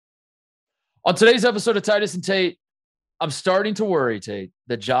On today's episode of Titus and Tate, I'm starting to worry, Tate,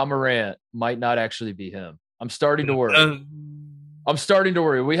 that Ja Morant might not actually be him. I'm starting to worry. I'm starting to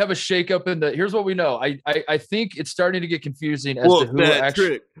worry. We have a shakeup in the. Here's what we know. I think it's starting to get confusing as to who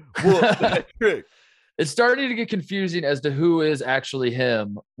actually. Trick. It's starting to get confusing as to who is actually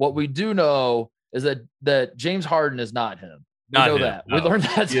him. What we do know is that James Harden is not him. We know that. No. We learned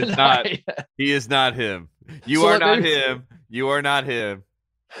that tonight. He is not him. You are not him. You are not him.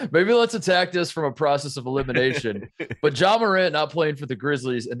 Maybe let's attack this from a process of elimination. But Ja Morant not playing for the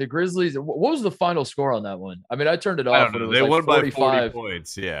Grizzlies, and the Grizzlies. What was the final score on that one? I mean, I turned it off. When it was they won 45. By 40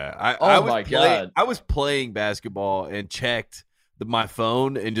 points. Yeah. I was playing basketball and checked my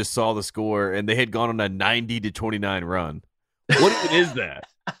phone and just saw the score, and they had gone on a 90-29 run. What even is that?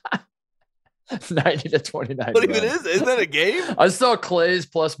 90-29. What even is? Isn't that a game? I saw Clay's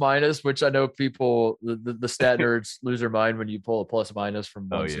plus minus, which I know people, the stat nerds lose their mind when you pull a plus minus from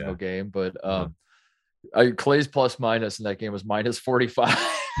one single game. But Clay's plus minus in that game was minus 45.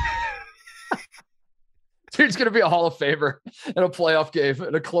 Dude's going to be a Hall of Famer in a playoff game,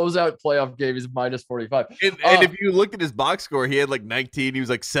 in a closeout playoff game. He's minus 45. And if you look at his box score, he had like 19. He was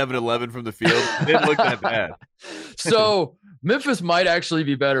like 7-11 from the field. It didn't look that bad. So Memphis might actually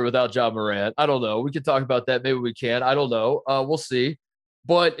be better without Ja Morant. I don't know. We can talk about that. Maybe we can. I don't know. We'll see.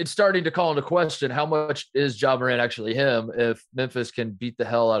 But it's starting to call into question how much is Ja Morant actually him if Memphis can beat the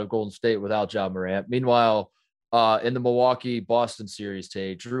hell out of Golden State without Ja Morant. Meanwhile, in the Milwaukee-Boston series,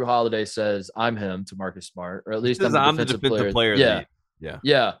 Jrue Holiday says, I'm him to Marcus Smart, or at least I'm the defensive player.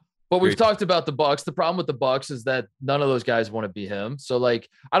 Yeah. But we've talked about the Bucks. The problem with the Bucks is that none of those guys want to be him. So, like,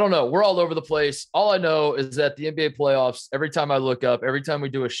 I don't know. We're all over the place. All I know is that the NBA playoffs, every time I look up, every time we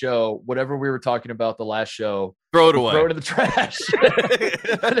do a show, whatever we were talking about the last show, throw it away. Throw it in the trash.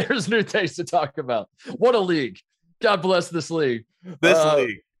 There's new things to talk about. What a league. God bless this league.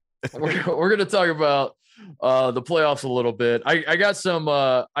 League. We're going to talk about the playoffs a little bit. I got some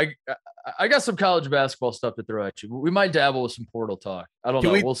I got some college basketball stuff to throw at you. We might dabble with some portal talk. I don't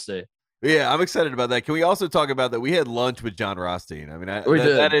know. We'll see. Yeah, I'm excited about that. Can we also talk about that? We had lunch with John Rothstein. I mean,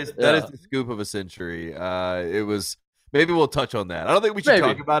 that is the scoop of a century. It was. Maybe we'll touch on that. I don't think we should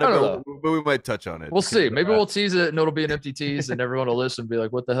talk about it, but we might touch on it. We'll see. Maybe we'll tease it, and it'll be an empty tease, and everyone will listen and be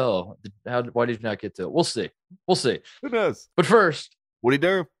like, "What the hell? Why did you not get to it?" We'll see. Who knows? But first, Woody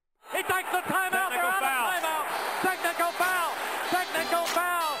Durham. He takes the timeout. They're out of timeout. Technical foul. Technical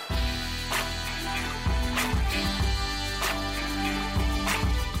foul.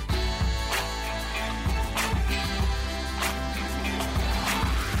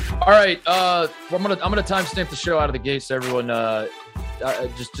 All right, I'm gonna timestamp the show out of the gate, so everyone,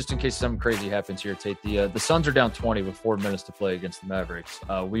 just in case something crazy happens here, Tate. The Suns are down 20 with 4 minutes to play against the Mavericks.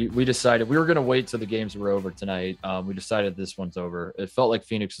 We decided we were gonna wait till the games were over tonight. We decided this one's over. It felt like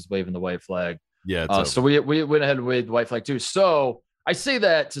Phoenix was waving the white flag. Yeah. So we went ahead and waved the white flag too. So I say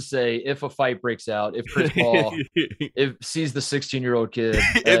that to say, if a fight breaks out, if Chris Paul sees the 16-year-old kid,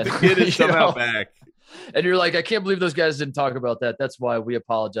 if the kid is somehow back. And you're like, I can't believe those guys didn't talk about that. That's why we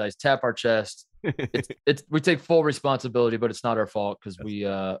apologize. Tap our chest. We take full responsibility, but it's not our fault because we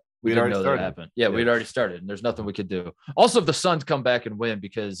didn't know that happened. Yeah, we'd already started, and there's nothing we could do. Also, if the Suns come back and win,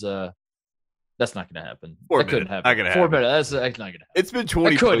 because that's not going to happen. That couldn't happen. Not gonna 4 minutes. That's not going to happen. It's been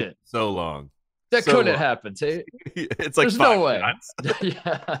 20 so long. That couldn't happen. It's like there's no way.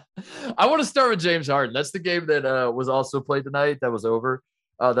 Yeah, I want to start with James Harden. That's the game that was also played tonight. That was over.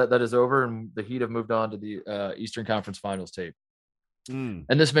 That is over, and the Heat have moved on to the Eastern Conference Finals tape. And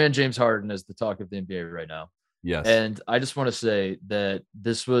this man, James Harden, is the talk of the NBA right now. Yes. And I just want to say that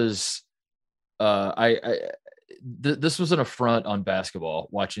this was this was an affront on basketball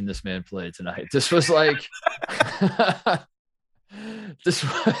watching this man play tonight. This was like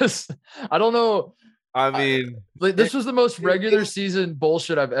I don't know. I mean, this was the most regular season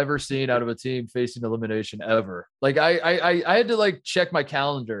bullshit I've ever seen out of a team facing elimination ever. Like I had to like check my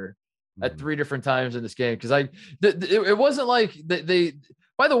calendar at 3 different times in this game because it wasn't like they.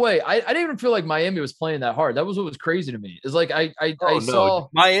 By the way, I didn't even feel like Miami was playing that hard. That was what was crazy to me. Is like I saw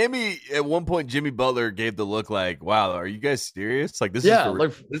Miami at one point. Jimmy Butler gave the look like, "Wow, are you guys serious? Like this is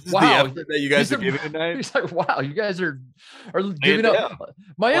the effort that you guys are giving tonight." He's like, "Wow, you guys are giving up."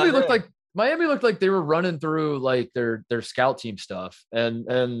 Miami looked like they were running through like their scout team stuff,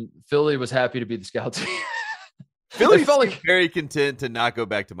 and Philly was happy to be the scout team. Philly felt like very content to not go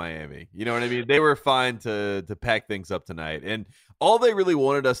back to Miami. You know what I mean? They were fine to pack things up tonight, and all they really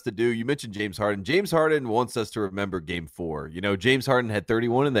wanted us to do. You mentioned James Harden. James Harden wants us to remember Game 4. You know, James Harden had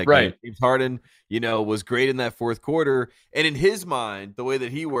 31 in that game. James Harden, was great in that fourth quarter, and in his mind, the way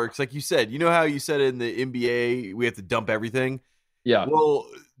that he works, like you said, you know how you said in the NBA we have to dump everything. Yeah. Well,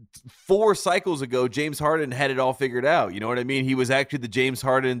 4 cycles ago, James Harden had it all figured out. You know what I mean? He was actually the James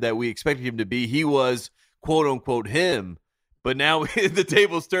Harden that we expected him to be. He was quote unquote him. But now the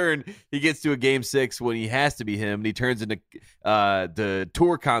tables turn. He gets to a game 6 when he has to be him, and he turns into the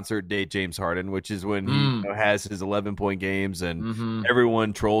tour concert date James Harden, which is when he has his 11-point games and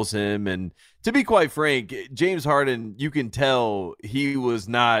everyone trolls him. And to be quite frank, James Harden, you can tell he was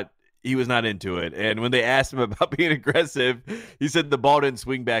not into it. And when they asked him about being aggressive, he said the ball didn't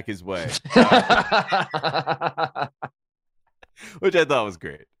swing back his way, which I thought was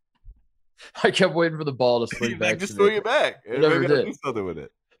great. I kept waiting for the ball to swing back. Just swing it back. It never did. Do something with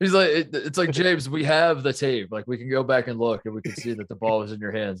it. He's like, it's like, James, we have the tape. Like, we can go back and look, and we can see that the ball was in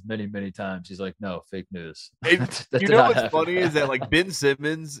your hands many, many times. He's like, no, fake news. That you know what's funny is that, like, Ben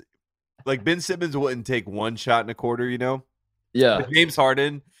Simmons wouldn't take one shot in a quarter, you know? Yeah. But James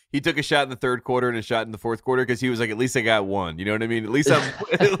Harden, he took a shot in the third quarter and a shot in the fourth quarter because he was like, at least I got one. You know what I mean? At least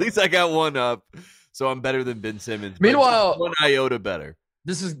I got one up, so I'm better than Ben Simmons. Meanwhile, one iota better.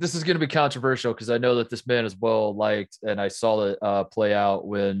 This is going to be controversial because I know that this man is well liked, and I saw it play out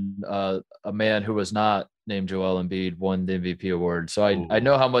when a man who was not named Joel Embiid won the MVP award. So I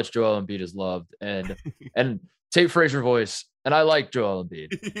know how much Joel Embiid is loved, and Tate Frazier voice, and I like Joel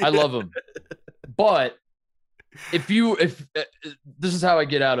Embiid. I love him, but if this is how I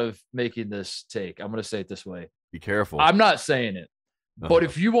get out of making this take, I'm going to say it this way. Be careful. I'm not saying it, but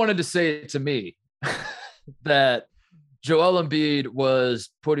if you wanted to say it to me that Joel Embiid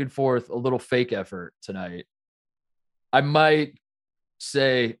was putting forth a little fake effort tonight, I might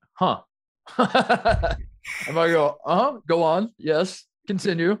say, huh. I might go, go on. Yes,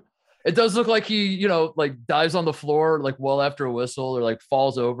 continue. It does look like he, like dives on the floor, like well after a whistle, or like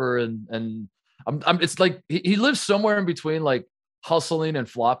falls over. And it's like he lives somewhere in between, like hustling and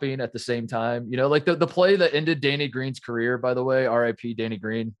flopping at the same time. Like the play that ended Danny Green's career, by the way, RIP Danny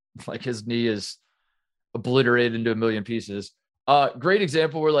Green, like his knee is obliterated into a million pieces. Great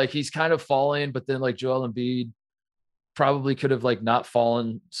example where like he's kind of falling, but then like Joel Embiid probably could have like not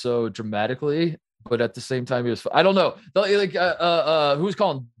fallen so dramatically, but at the same time he was. I don't know. Like who was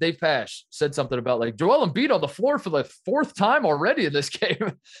calling? Dave Pasch said something about like Joel Embiid on the floor for the 4th time already in this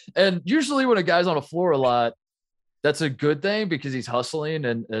game, and usually when a guy's on the floor a lot, that's a good thing because he's hustling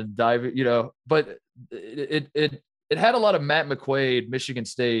and diving. But it had a lot of Matt McQuaid, Michigan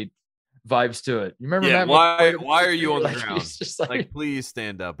State vibes to it. You remember? Yeah, Matt why are you on the ground? Just like, please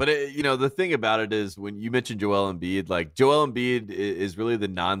stand up. But the thing about it is, when you mentioned Joel Embiid, like Joel Embiid is really the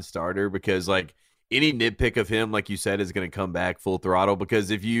non-starter because like any nitpick of him, like you said, is going to come back full throttle. Because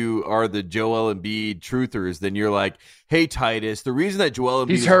if you are the Joel Embiid truthers, then you're like, hey Titus, the reason that Joel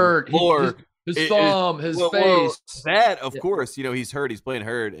Embiid he's hurt. His thumb, his face. Well, that, of course, he's hurt. He's playing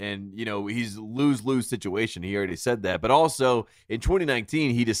hurt, and, he's lose-lose situation. He already said that. But also, in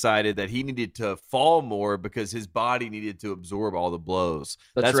 2019, he decided that he needed to fall more because his body needed to absorb all the blows.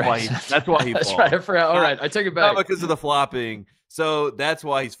 That's right. That's why he That's falls. right. I forgot. All right, I take it back. Not because of the flopping. So that's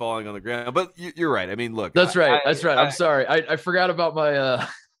why he's falling on the ground. But you're right. I mean, look. That's right. I'm sorry. I forgot about my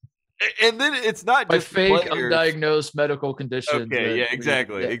and then it's not my just fake undiagnosed medical condition. Okay, yeah,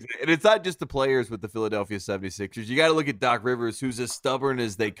 exactly. And it's not just the players with the Philadelphia 76ers. You got to look at Doc Rivers, who's as stubborn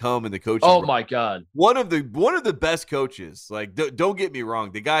as they come in the coaching. Oh my God. One of the best coaches. Like, don't get me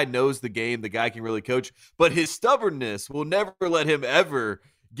wrong. The guy knows the game. The guy can really coach, but his stubbornness will never let him ever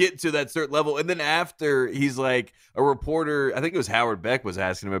get to that certain level. And then after, he's like, a reporter, I think it was Howard Beck, was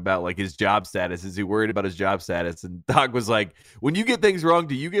asking him about like his job status. Is he worried about his job status? And Doc was like, when you get things wrong,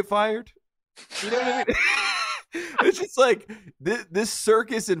 do you get fired? You know what I mean? It's just like this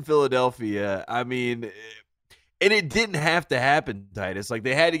circus in Philadelphia. I mean, and it didn't have to happen, Titus. Like,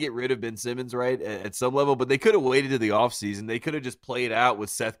 they had to get rid of Ben Simmons, right, at some level, but they could have waited to the offseason. They could have just played out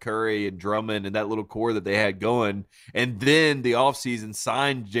with Seth Curry and Drummond and that little core that they had going, and then the offseason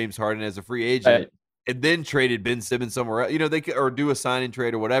signed James Harden as a free agent, right, and then traded Ben Simmons somewhere else. They could, or do a sign and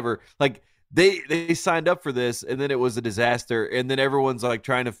trade or whatever. Like, they signed up for this, and then it was a disaster, and then everyone's like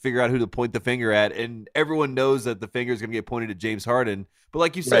trying to figure out who to point the finger at, and everyone knows that the finger is going to get pointed at James Harden. But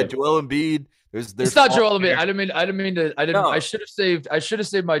like you said, right, Joel Embiid. It's not Joel Embiid. I should have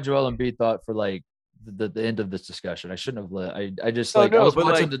saved my Joel Embiid thought for like the end of this discussion. I shouldn't have I was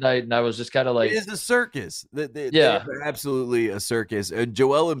watching tonight and I was just kind of like, it's a circus. They're absolutely a circus. And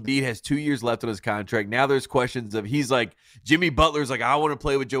Joel Embiid has 2 years left on his contract. Now there's questions of, he's like, Jimmy Butler's like, I want to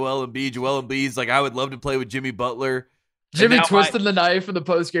play with Joel Embiid. Joel Embiid's like, I would love to play with Jimmy Butler. Jimmy twisted the knife in the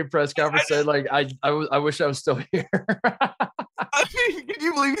post-game press conference, said like, I wish I was still here. I mean, can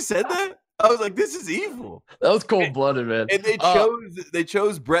you believe he said that? I was like, this is evil. That was cold-blooded, man. And they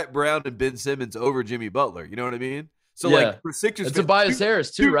chose Brett Brown and Ben Simmons over Jimmy Butler. You know what I mean? So like for Sixers, and Tobias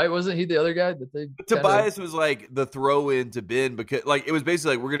Harris too, right? Wasn't he the other guy that they? Tobias was like the throw in to Ben, because like it was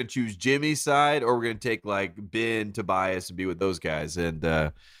basically like we're gonna choose Jimmy's side or we're gonna take like Ben, Tobias, and be with those guys. And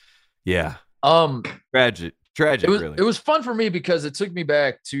tragic. Really. It was fun for me because it took me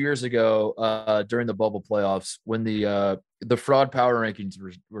back 2 years ago during the bubble playoffs when the fraud power rankings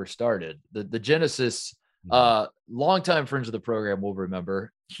were started. The genesis. Longtime friends of the program will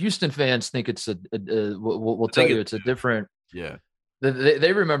remember. Houston fans think it's we'll tell you it's a different. Yeah,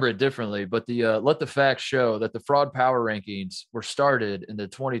 they remember it differently. But let the facts show that the fraud power rankings were started in the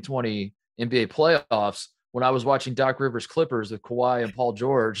 2020 NBA playoffs when I was watching Doc Rivers Clippers with Kawhi and Paul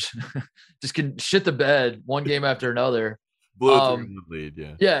George just can shit the bed one game after another. Blew through the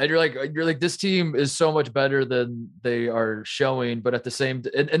lead, yeah, and you're like this team is so much better than they are showing, but at the same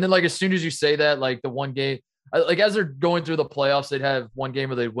and then like as soon as you say that, like the one game, like as they're going through the playoffs, they'd have one game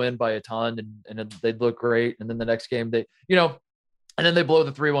where they'd win by a ton and they'd look great, and then the next game they and then they blow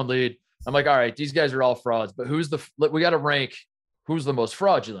the 3-1 lead. I'm like, all right, these guys are all frauds, but we got to rank who's the most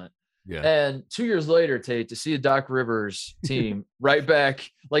fraudulent. Yeah. And 2 years later, Tate, to see a Doc Rivers team right back,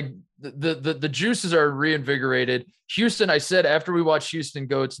 like the juices are reinvigorated. Houston, I said after we watched Houston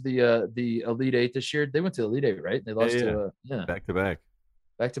go to the Elite Eight this year, they went to Elite Eight, right? They lost to back to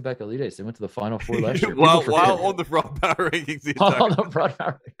back Elite Eights. They went to the Final Four last year. while on the fraud power rankings,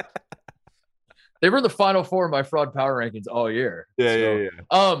 they were in the Final Four in my fraud power rankings all year.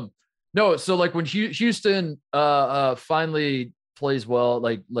 No, so like when Houston finally plays well,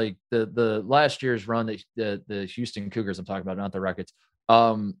 like the last year's run that the Houston Cougars I'm talking about, not the Rockets.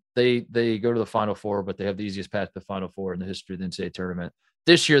 They go to the Final Four, but they have the easiest path to the Final Four in the history of the NCAA tournament.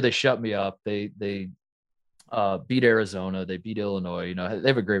 This year they shut me up. They beat Arizona, they beat Illinois. They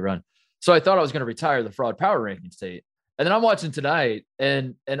have a great run. So I thought I was going to retire the fraud power rankings, Tate. And then I'm watching tonight,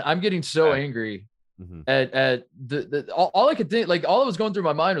 and I'm getting so angry at all I could think, like all that was going through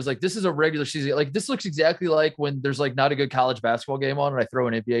my mind was like, this is a regular season. Like this looks exactly like when there's like not a good college basketball game on and I throw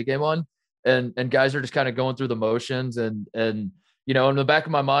an NBA game on and guys are just kind of going through the motions and in the back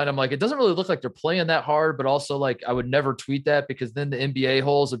of my mind, I'm like, it doesn't really look like they're playing that hard, but also like I would never tweet that because then the NBA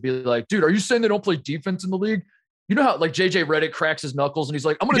holes would be like, dude, are you saying they don't play defense in the league? You know how like JJ Redick cracks his knuckles and he's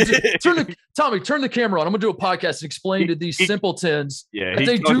like, I'm going to turn the camera on. I'm going to do a podcast and explain to these simpletons that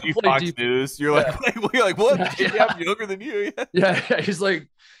they do play defense. News. You're like, what? I'm younger than you. Yeah. He's like,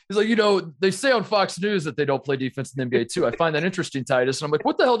 they say on Fox News that they don't play defense in the NBA too. I find that interesting, Titus. And I'm like,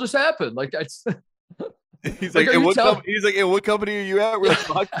 what the hell just happened? Like, he's like, what company are you at? We're like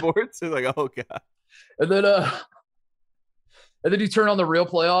Fox Sports. He's like, oh god. And then you turn on the real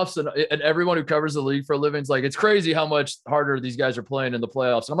playoffs, and everyone who covers the league for a living is like, it's crazy how much harder these guys are playing in the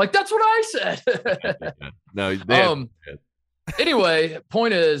playoffs. And I'm like, that's what I said. No. Anyway,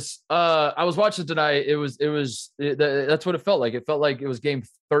 point is, I was watching tonight. That's what it felt like. It felt like it was game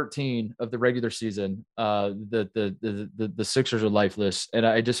 13 of the regular season. The Sixers are lifeless, and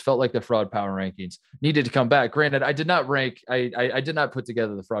I just felt like the fraud power rankings needed to come back. Granted, I did not rank. I did not put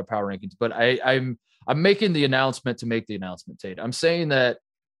together the fraud power rankings, but I'm making the announcement to make the announcement, Tate. I'm saying that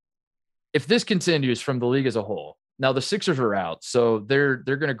if this continues from the league as a whole, now the Sixers are out, so they're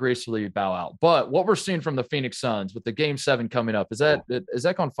going to gracefully bow out. But what we're seeing from the Phoenix Suns with the Game 7 coming up, is that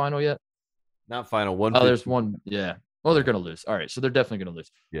gone final yet? Not final. There's one. Yeah. Well, they're going to lose. All right, so they're definitely going to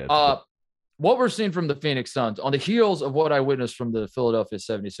lose. Yeah. What we're seeing from the Phoenix Suns on the heels of what I witnessed from the Philadelphia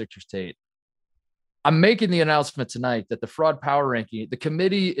 76ers, Tate, I'm making the announcement tonight that the fraud power ranking, the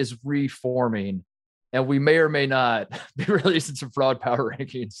committee is reforming, and we may or may not be releasing some fraud power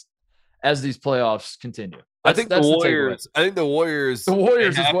rankings as these playoffs continue. I think the Warriors as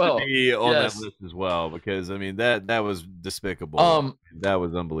well to be on that list as well, because I mean that was despicable. That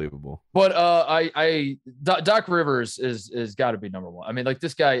was unbelievable. But Doc Rivers is got to be number one. I mean, like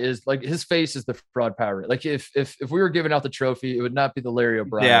this guy is like, his face is the fraud power. Like if we were giving out the trophy, it would not be the Larry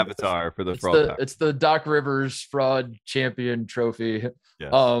O'Brien. The avatar for the fraud power. It's the Doc Rivers fraud champion trophy.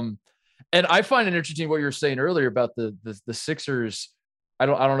 Yes. And I find it interesting what you were saying earlier about the Sixers. I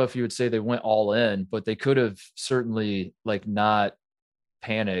don't know if you would say they went all in, but they could have certainly like not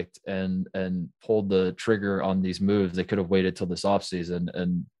panicked and pulled the trigger on these moves. They could have waited till this offseason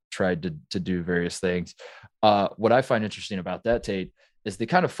and tried to do various things. What I find interesting about that, Tate, is they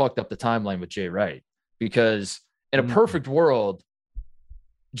kind of fucked up the timeline with Jay Wright, because in a perfect world,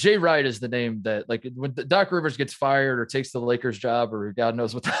 Jay Wright is the name that, like, when Doc Rivers gets fired or takes the Lakers job, or God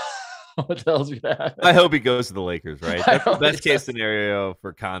knows what the hell's gonna happen. I hope he goes to the Lakers, right? That's the best case scenario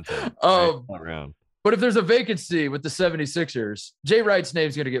for content. But if there's a vacancy with the 76ers, Jay Wright's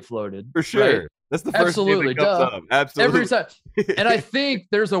name's going to get floated. For sure. Right? That's the first name that comes up. Absolutely. Every time. And I think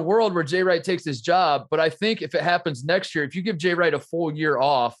there's a world where Jay Wright takes his job, but I think if it happens next year, if you give Jay Wright a full year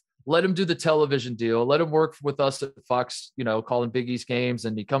off, let him do the television deal, let him work with us at Fox, calling Big East games,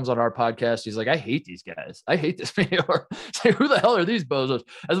 and he comes on our podcast. He's like, I hate these guys. I hate this video. Say, who the hell are these bozos?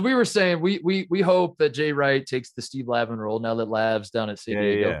 As we were saying, we hope that Jay Wright takes the Steve Lavin role now that Lav's down at San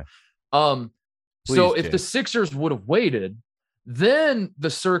Diego. Yeah. So if the Sixers would have waited, then the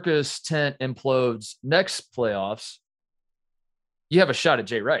circus tent implodes next playoffs. You have a shot at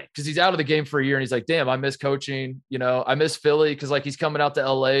Jay Wright because he's out of the game for a year and he's like, damn, I miss coaching. I miss Philly because he's coming out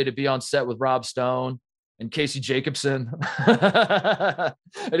to LA to be on set with Rob Stone and Casey Jacobson. And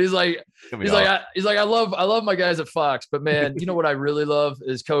he's like, I love my guys at Fox, but man, you know what I really love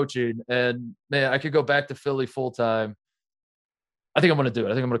is coaching. And man, I could go back to Philly full time. I think I'm going to do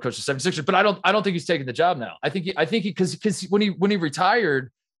it. I think I'm going to coach the 76ers, but I don't think he's taking the job now. I think because when he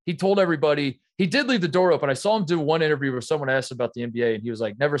retired, he told everybody he did leave the door open. I saw him do one interview where someone asked about the NBA and he was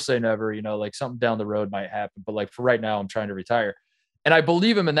like, never say never, something down the road might happen. But for right now, I'm trying to retire. And I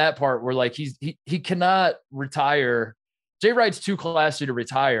believe him in that part where he cannot retire. Jay Wright's too classy to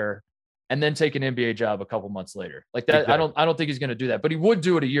retire and then take an NBA job a couple months later. Like that. Exactly. I don't think he's going to do that, but he would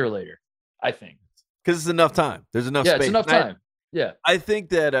do it a year later, I think. Because it's enough time. There's enough space. It's enough time. Yeah. I think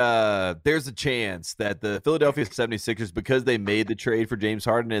that there's a chance that the Philadelphia 76ers, because they made the trade for James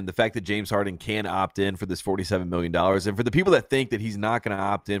Harden and the fact that James Harden can opt in for this $47 million, and for the people that think that he's not going to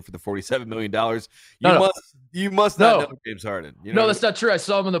opt in for the $47 million, you must not know James Harden. No, that's not true. I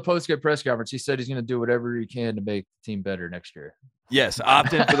saw him in the post-game press conference. He said he's going to do whatever he can to make the team better next year. Yes,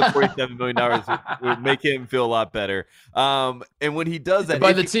 opt in for the $47 million would make him feel a lot better. And when he does that,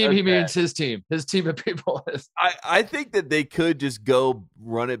 by the team, he means his team of people. I think that they could just go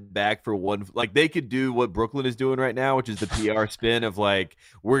run it back for one. Like they could do what Brooklyn is doing right now, which is the PR spin of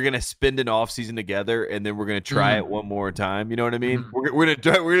we're gonna spend an off season together and then we're gonna try it one more time. You know what I mean? We're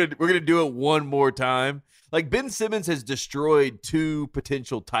gonna do it one more time. Like Ben Simmons has destroyed 2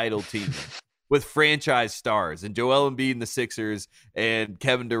 potential title teams with franchise stars, and Joel Embiid and the Sixers and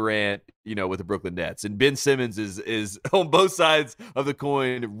Kevin Durant, with the Brooklyn Nets. And Ben Simmons is on both sides of the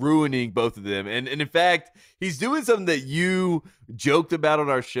coin, ruining both of them. And in fact, he's doing something that you joked about on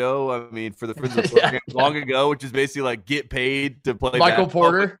our show. I mean, for the Friends of the Program long ago, which is basically get paid to play Michael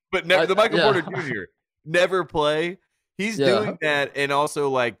Porter, but never the Michael Porter Jr. never play. He's doing that, and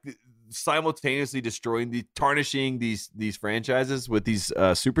also simultaneously tarnishing these franchises with these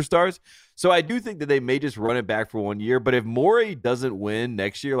superstars. So I do think that they may just run it back for 1 year. But if Morey doesn't win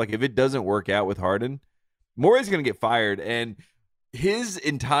next year, if it doesn't work out with Harden, Morey's going to get fired. And his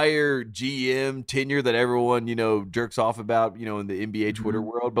entire GM tenure that everyone, jerks off about, in the NBA Twitter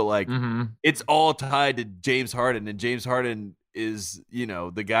world, but it's all tied to James Harden, and James Harden is,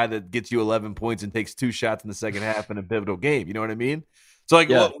 the guy that gets you 11 points and takes 2 shots in the second half in a pivotal game. You know what I mean? So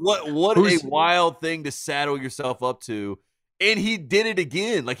what a wild thing to saddle yourself up to. And he did it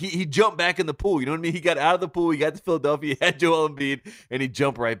again. He jumped back in the pool. You know what I mean? He got out of the pool. He got to Philadelphia, he had Joel Embiid, and he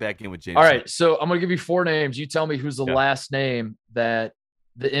jumped right back in with James. All right. So I'm going to give you 4 names. You tell me who's the last name that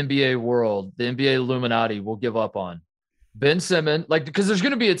the NBA world, the NBA Illuminati will give up on. Ben Simmons, because there's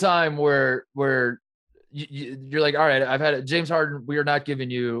going to be a time where you're like, all right, I've had it. James Harden. We are not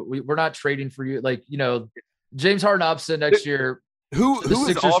giving you, we're not trading for you. James Harden opts in next year. Who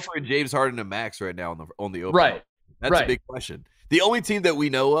is offering James Harden a max right now on the open? Right. That's a big question. The only team that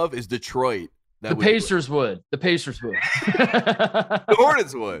we know of is Detroit. The Pacers would. The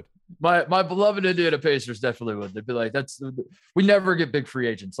Hornets would. My beloved Indiana Pacers definitely would. They'd be like, we never get big free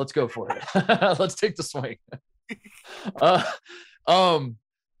agents. Let's go for it. Let's take the swing.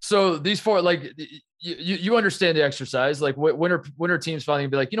 So these 4, you understand the exercise. Winter teams finally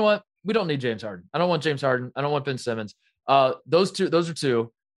gonna be like, you know what? We don't need James Harden. I don't want James Harden. I don't want Ben Simmons. Those are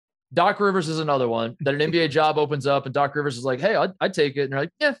 2. Doc Rivers is another one that an NBA job opens up and Doc Rivers is like, hey, I'd take it. And they're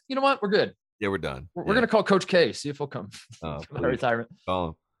like, yeah, you know what? We're good. Yeah, we're done. We're going to call Coach K, see if he'll come retirement. Call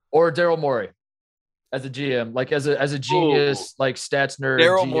him. Or Daryl Morey as a GM, as a genius, stats nerd.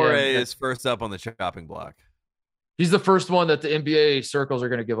 Daryl Morey is first up on the chopping block. He's the first one that the NBA circles are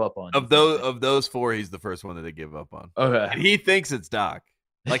going to give up on. Of those 4, he's the first one that they give up on. Okay. And he thinks it's Doc.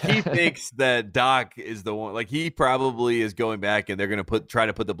 He thinks that Doc is the one. He probably is going back and they're going to try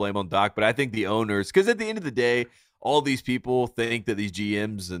to put the blame on Doc. But I think the owners, because at the end of the day, all these people think that these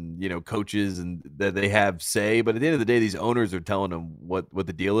GMs and coaches and that they have say. But at the end of the day, these owners are telling them what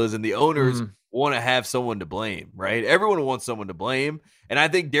the deal is, and the owners want to have someone to blame, right? Everyone wants someone to blame, and I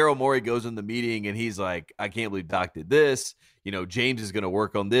think Daryl Morey goes in the meeting and he's like, "I can't believe Doc did this." James is going to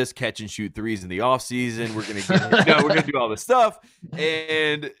work on this catch and shoot threes in the offseason. We're going to we're going to do all this stuff.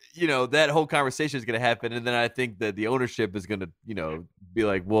 And, that whole conversation is going to happen. And then I think that the ownership is going to, be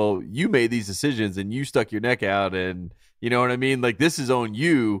like, well, you made these decisions and you stuck your neck out. And you know what I mean? Like, this is on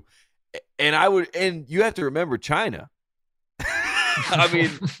you. And you have to remember China. I mean,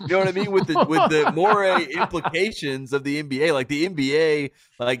 you know what I mean? With the moral implications of the NBA, like the NBA,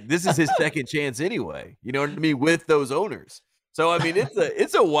 like this is his second chance anyway. You know what I mean? With those owners. So, I mean,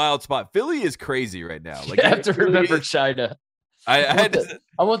 it's a wild spot. Philly is crazy right now. Like, you have to remember China. I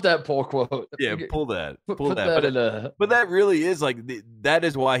want that pull quote. Yeah, pull that. Put that. But that really is like that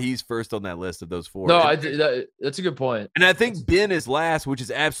is why he's first on that list of those four. No, that's a good point. And I think Ben is last, which is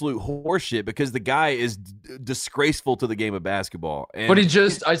absolute horseshit because the guy is disgraceful to the game of basketball. But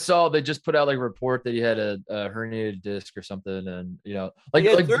I saw they just put out like a report that he had a herniated disc or something, and like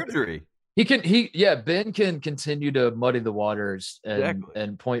surgery. Ben can continue to muddy the waters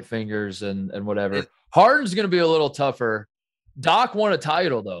and point fingers and whatever. Harden's going to be a little tougher. Doc won a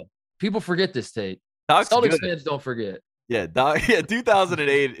title, though. People forget this, Tate. Celtics fans don't forget. Yeah, Doc. Yeah,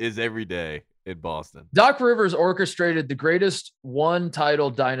 2008 is every day in Boston. Doc Rivers orchestrated the greatest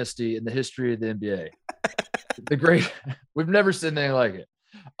one-title dynasty in the history of the NBA. We've never seen anything like it.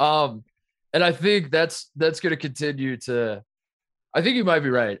 And I think that's going to continue to. I think you might be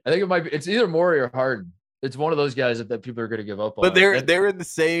right. I think it's either Morey or Harden. It's one of those guys that people are going to give up on. But they're in the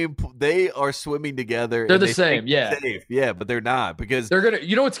same. They are swimming together. They're the same, yeah. Safe. Yeah, but they're not because they're gonna.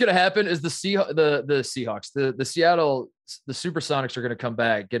 You know what's going to happen is the Seahawks, the Seattle, the Supersonics are going to come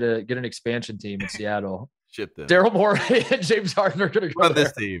back, get an expansion team in Seattle. Ship them. Daryl Morey and James Harden are going to run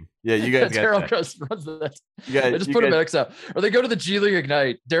this team. Yeah, you guys. Daryl runs that. They just put him next up, or they go to the G League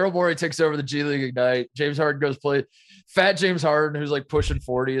Ignite. Daryl Morey takes over the G League Ignite. James Harden goes play. Fat James Harden, who's like pushing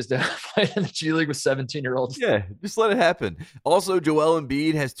 40, is down playing in the G League with 17-year-olds. Yeah, just let it happen. Also, Joel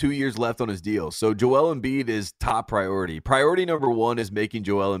Embiid has 2 years left on his deal. So Joel Embiid is top priority. Priority number one is making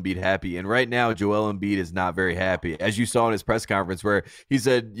Joel Embiid happy. And right now, Joel Embiid is not very happy. As you saw in his press conference where he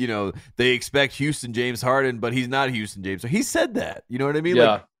said, they expect Houston James Harden, but he's not Houston James. So he said that. You know what I mean?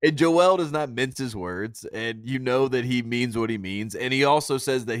 Yeah. And Joel does not mince his words, and you know that he means what he means. And he also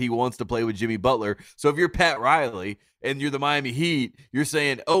says that he wants to play with Jimmy Butler. So if you're Pat Riley and you're the Miami Heat, you're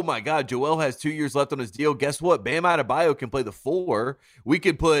saying, oh, my God, Joel has 2 years left on his deal. Guess what? Bam Adebayo can play the 4. We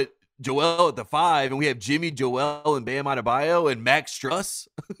could put Joel at the 5, and we have Jimmy, Joel, and Bam Adebayo and Max Strus.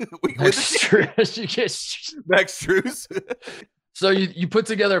 Max Strus. So you put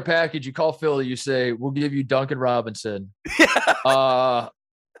together a package. You call Philly. You say, we'll give you Duncan Robinson.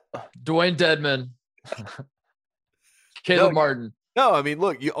 Dwayne Dedman, Caleb Martin. No, I mean,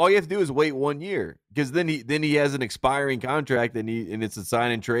 look, all you have to do is wait 1 year because then he has an expiring contract and it's a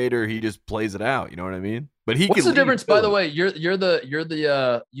sign and trade or he just plays it out. You know what I mean? But what's the difference? By the way, you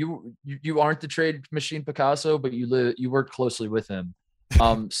aren't the trade machine Picasso, but you work closely with him.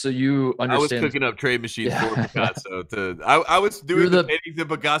 So you understand. I was cooking up trade machines for Picasso. I was doing the paintings and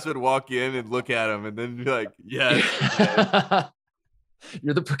Picasso would walk in and look at him and then be like, yeah.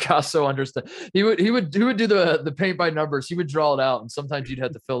 You're the Picasso understand. He would do the paint by numbers. He would draw it out, and sometimes you'd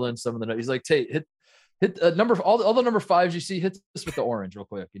have to fill in some of the notes. He's like, Tate, hit number all the number 5s you see. Hit this with the orange real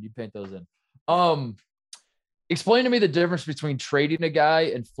quick, and you paint those in. Explain to me the difference between trading a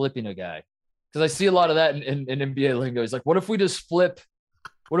guy and flipping a guy, because I see a lot of that in NBA lingo. He's like, what if we just flip?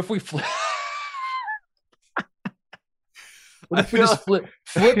 What if we flip? What if we just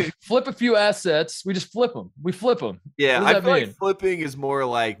flip a few assets? We just flip them. We flip them. Yeah, I feel like flipping is more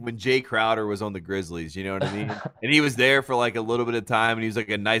like when Jay Crowder was on the Grizzlies. You know what I mean? And he was there for like a little bit of time, and he was like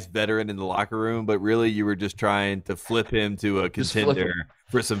a nice veteran in the locker room. But really, you were just trying to flip him to a contender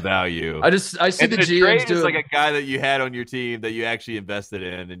for some value. I see the GMs doing like a guy that you had on your team that you actually invested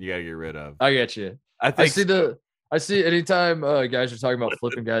in, and you got to get rid of. I get you. I see anytime guys are talking about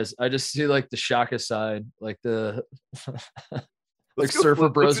flipping guys, I just see like the Shaka side, like the like surfer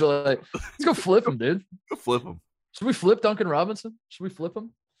bros are like, let's go flip him, dude. Go flip him. Should we flip Duncan Robinson? Should we flip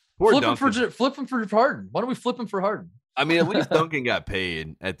him? Flip him for Harden. Why don't we flip him for Harden? I mean, at least Duncan got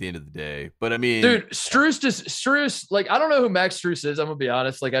paid at the end of the day. But I mean, dude, Strus, like I don't know who Max Strus is. I'm gonna be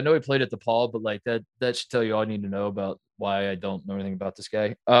honest. Like I know he played at DePaul, but like that should tell you all you need to know about why I don't know anything about this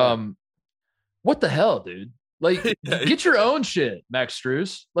guy. What the hell, dude? Like, get your own shit, Max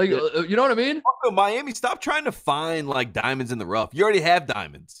Strus. Like, you know what I mean? Also, Miami, stop trying to find, like, diamonds in the rough. You already have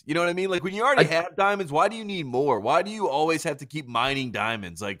diamonds. You know what I mean? Like, when you already have diamonds, why do you need more? Why do you always have to keep mining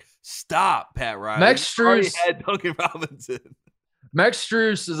diamonds? Like, stop, Pat Riley. Max Strus had Duncan Robinson. Max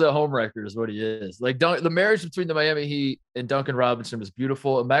Strus is a homewrecker is what he is. Like, the marriage between the Miami Heat and Duncan Robinson was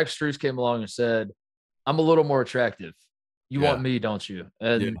beautiful. And Max Strus came along and said, I'm a little more attractive. You want me, don't you?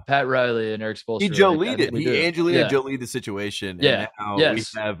 And Yeah. Pat Riley and Eric Spoelstra. He Joe lead it. He Angelina Joe lead the situation. Yeah. And now we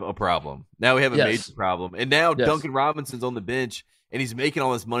have a problem. Now we have a major problem. And now Duncan Robinson's on the bench and he's making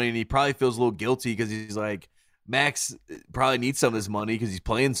all this money and he probably feels a little guilty because he's like, Max probably needs some of this money because he's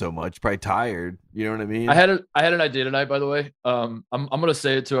playing so much, probably tired. You know what I mean? I had an idea tonight, by the way. I'm gonna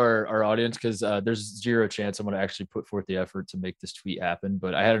say it to our audience because there's zero chance I'm gonna actually put forth the effort to make this tweet happen.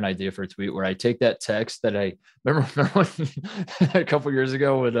 But I had an idea for a tweet where I take that text that I remember when, a couple years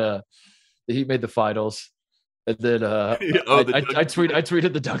ago when the Heat made the finals, and then I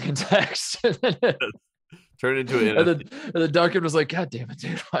tweeted the Duncan text. Turn into it. And then Duncan was like, God damn it,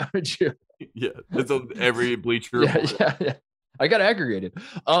 dude. Why would you? Yeah. It's on every Bleacher Report. Yeah. I got aggregated.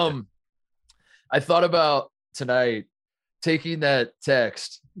 I thought about tonight taking that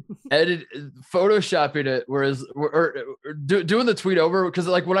text, photoshopping it, doing the tweet over. Because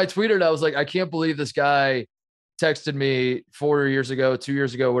like when I tweeted, I was like, I can't believe this guy texted me 4 years ago, 2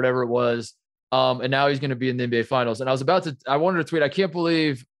 years ago, whatever it was. And now he's going to be in the NBA finals. And I wanted to tweet, I can't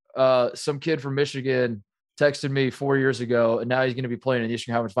believe some kid from Michigan texted me 4 years ago, and now he's going to be playing in the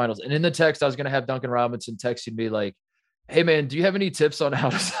Eastern Conference Finals. And in the text, I was going to have Duncan Robinson texting me like, hey, man, do you have any tips on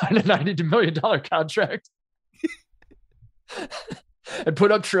how to sign a $92 million contract and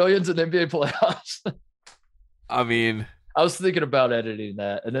put up trillions in NBA playoffs? I mean, I was thinking about editing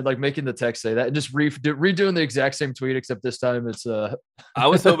that and then like making the text say that and just redoing the exact same tweet, except this time it's I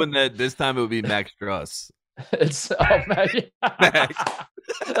was hoping that this time it would be Max Struss. It's Max.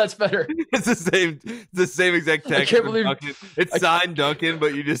 That's better. It's the same exact text. I can't believe Duncan. It's signed Duncan,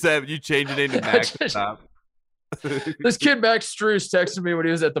 but you change the name to Max. This kid Max Strus texted me when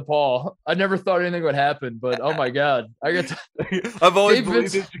he was at the Paul. I never thought anything would happen, but oh my god, I've always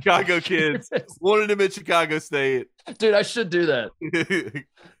believed in Chicago kids. Wanted him at Chicago State, dude. I should do that.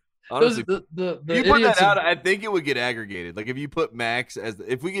 Honestly, you put that out, I think it would get aggregated. Like if you put Max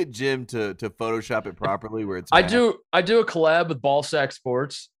if we get Jim to Photoshop it properly, where it's Max. I do a collab with Ballsack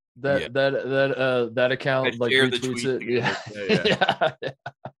Sports. That account like retweets it. Yeah.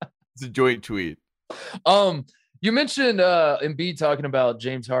 It's a joint tweet. You mentioned Embiid talking about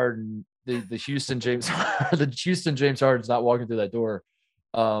James Harden, the Houston James Harden's not walking through that door.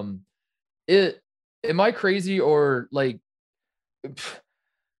 Am I crazy or like?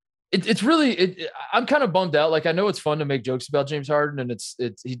 It's really I'm kind of bummed out. Like I know it's fun to make jokes about James Harden, and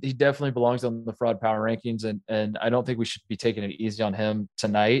he definitely belongs on the fraud power rankings, and I don't think we should be taking it easy on him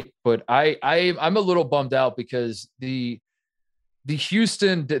tonight. But I'm a little bummed out because the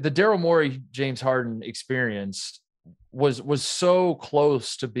Houston, the Daryl Morey James Harden experience was so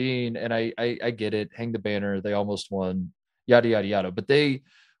close to being, and I get it, hang the banner, they almost won, yada yada yada, but they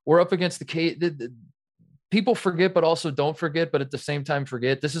were up against the people forget, but also don't forget, but at the same time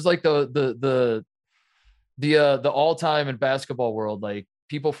forget. This is like the all-time in basketball world. Like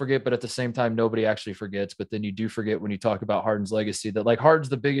people forget, but at the same time, nobody actually forgets. But then you do forget when you talk about Harden's legacy that like Harden's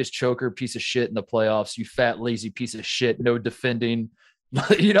the biggest choker piece of shit in the playoffs. You fat, lazy piece of shit. No defending,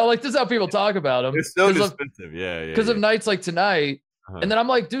 like this is how people talk about him. It's so defensive. Yeah. Because of nights like tonight. And then I'm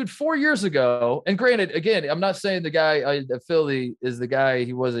like, dude, 4 years ago, and granted, again, I'm not saying the guy at Philly is the guy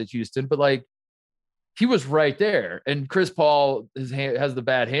he was at Houston, but like, he was right there, and Chris Paul has the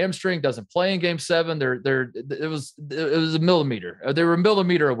bad hamstring, doesn't play in Game 7. It was a millimeter. They were a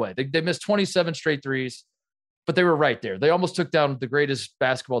millimeter away. They missed 27 straight threes, but they were right there. They almost took down the greatest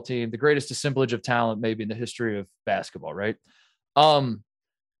basketball team, the greatest assemblage of talent maybe in the history of basketball, right?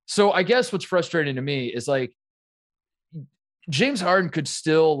 So I guess what's frustrating to me is like James Harden could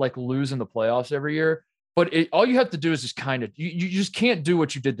still like lose in the playoffs every year. But all you have to do is just kind of, you just can't do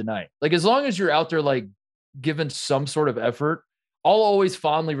what you did tonight. Like, as long as you're out there, like, giving some sort of effort, I'll always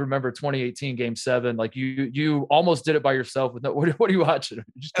fondly remember 2018 Game 7. Like, you almost did it by yourself. With what are you watching?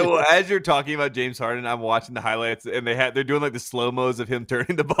 Well, as you're talking about James Harden, I'm watching the highlights, and they're doing, like, the slow-mos of him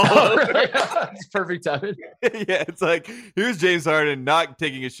turning the ball over. It's perfect timing. Yeah, it's like, here's James Harden not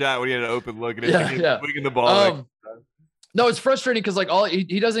taking a shot when he had an open look, and swinging the ball. No, it's frustrating because, like,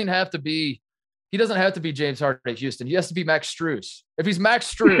 he doesn't have to be James Harden at Houston. He has to be Max Strus. If he's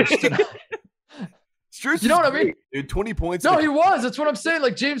Max Strus tonight, Strus, you know what I mean? Dude, 20 points. No, he was. That's what I'm saying.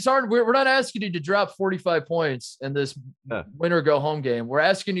 Like James Harden, we're not asking you to drop 45 points in this win or go home game. We're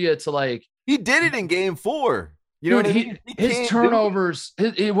asking you to like. He did it in Game 4. You know what I mean? His turnovers.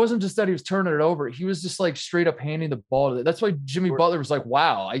 It wasn't just that he was turning it over. He was just like straight up handing the ball. That's why Jimmy Butler was like,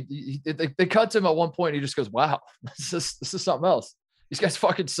 "Wow." They cut to him at one point. And he just goes, "Wow, this is something else. These guys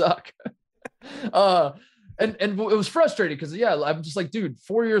fucking suck." And it was frustrating because I'm just like, dude,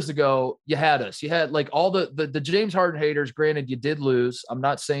 4 years ago you had us. You had like all the James Harden haters. Granted, you did lose. I'm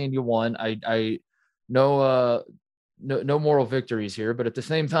not saying you won. I know no moral victories here, but at the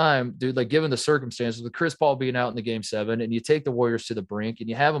same time, dude, like given the circumstances with Chris Paul being out in the game 7 and you take the Warriors to the brink and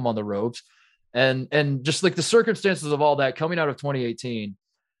you have them on the ropes and just like the circumstances of all that coming out of 2018,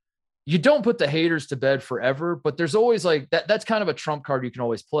 you don't put the haters to bed forever, but there's always like that's kind of a trump card you can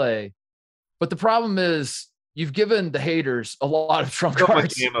always play. But the problem is you've given the haters a lot of trump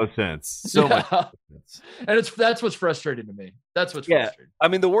cards. So much ammo sense. So much sense. And that's what's frustrating to me. That's what's frustrating. I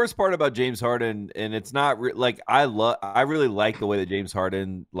mean, the worst part about James Harden, and it's not like I really like the way that James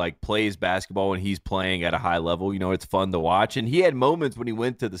Harden like plays basketball when he's playing at a high level. You know, it's fun to watch. And he had moments when he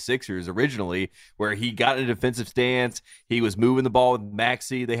went to the Sixers originally where he got in a defensive stance. He was moving the ball with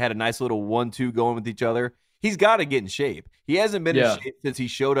Maxey. They had a nice little 1-2 going with each other. He's got to get in shape. He hasn't been in shape since he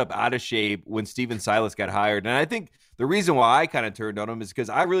showed up out of shape when Steven Silas got hired. And I think the reason why I kind of turned on him is because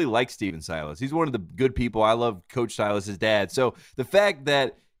I really like Steven Silas. He's one of the good people. I love Coach Silas's dad. So the fact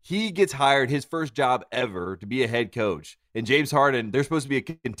that he gets hired, his first job ever, to be a head coach, and James Harden, they're supposed to be a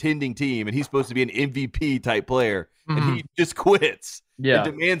contending team, and he's supposed to be an MVP type player, and he just quits and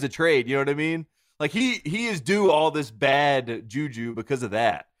demands a trade. You know what I mean? Like he is due all this bad juju because of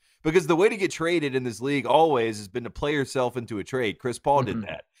that. Because the way to get traded in this league always has been to play yourself into a trade. Chris Paul did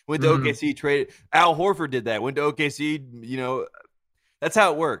that. Went to OKC, traded. Al Horford did that. Went to OKC. You know, that's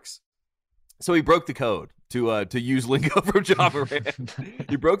how it works. So he broke the code to use lingo from Ja Morant.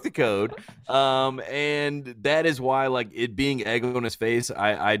 He broke the code, and that is why, like, it being egg on his face,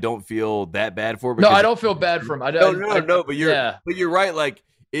 I don't feel that bad for him. No, I don't feel bad for him. No, but you're right. Like,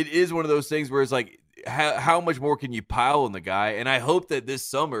 it is one of those things where it's like, how much more can you pile on the guy? And I hope that this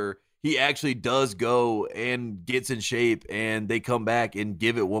summer he actually does go and gets in shape and they come back and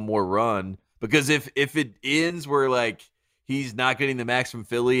give it one more run. Because if it ends where like he's not getting the max from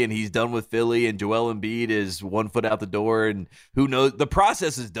Philly and he's done with Philly and Joel Embiid is 1 foot out the door and who knows, the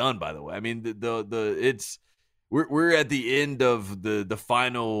process is done, by the way. I mean, we're at the end of the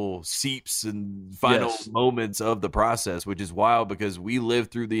final seeps and final moments of the process, which is wild because we lived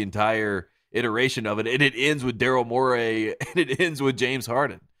through the entire iteration of it, and it ends with Daryl Morey and it ends with James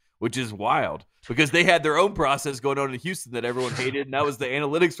Harden, which is wild because they had their own process going on in Houston that everyone hated, and that was the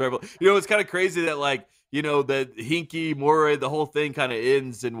analytics rival. You know, it's kind of crazy that like, you know, that Hinkie, Morey, the whole thing kind of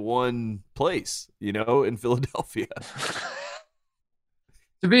ends in one place, you know, in Philadelphia.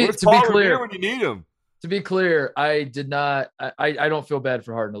 to be clear, when you need him. To be clear, I did not. I don't feel bad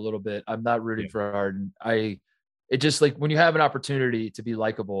for Harden a little bit. I'm not rooting for Harden. It just like when you have an opportunity to be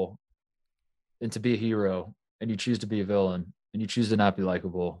likable and to be a hero, and you choose to be a villain, and you choose to not be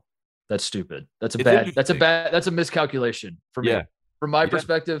likable, that's stupid. That's a miscalculation for me. From my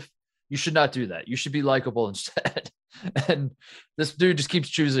perspective, you should not do that. You should be likable instead. And this dude just keeps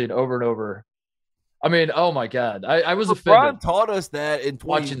choosing over and over. I mean, oh my God. I was offended. LeBron taught us that in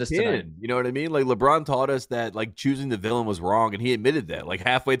watching this tonight. You know what I mean? Like LeBron taught us that like choosing the villain was wrong, and he admitted that. Like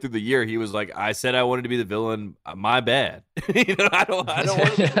halfway through the year, he was like, "I said I wanted to be the villain. My bad." You know, I don't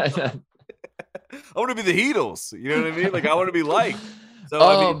want to. I want to be the Heatles. You know what I mean? Like I want to be liked. So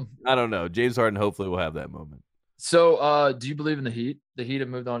I mean, I don't know. James Harden hopefully will have that moment. So, do you believe in the Heat? The Heat have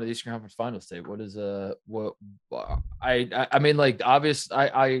moved on to the Eastern Conference Finals state. What is what? I mean, like obvious.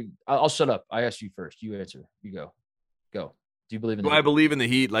 I'll shut up. I asked you first. You answer. You go. Do you believe in? I believe in the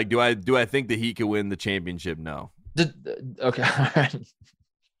Heat? Like, do I think the Heat could win the championship? No. Okay. All right.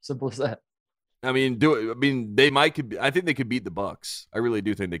 Simple as that. I mean, they might. I think they could beat the Bucks. I really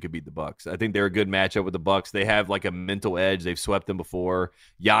do think they could beat the Bucks. I think they're a good matchup with the Bucks. They have like a mental edge. They've swept them before.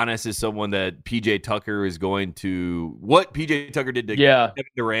 Giannis is someone that PJ Tucker is going to. What PJ Tucker did to Kevin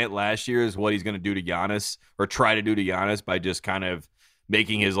Durant last year is what he's going to do to Giannis, or try to do to Giannis by just kind of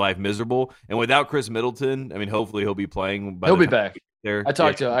making his life miserable. And without Chris Middleton, I mean, hopefully he'll be playing. He'll be back. There. I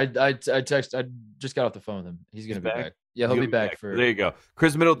talked to him. I just got off the phone with him. He's going to be back. Yeah, he'll be back for. There you go.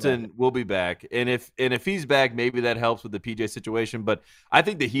 Chris Middleton will be back, and if he's back, maybe that helps with the PJ situation. But I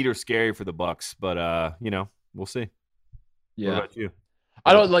think the Heat are scary for the Bucks. But you know, we'll see. Yeah. What about you?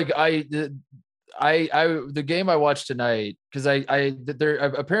 I don't like the game I watched tonight because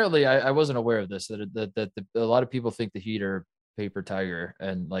apparently I wasn't aware of this that a lot of people think the Heat are paper tiger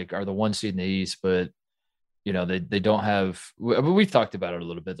and like are the 1 seed in the East, but. You know, they don't have. We've talked about it a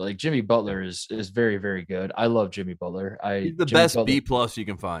little bit. Like Jimmy Butler is very, very good. I love Jimmy Butler. He's the best B+ you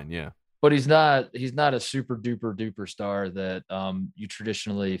can find. Yeah, but he's not a super duper star that you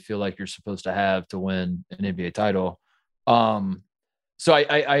traditionally feel like you're supposed to have to win an NBA title. So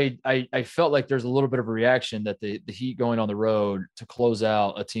I felt like there's a little bit of a reaction that the Heat going on the road to close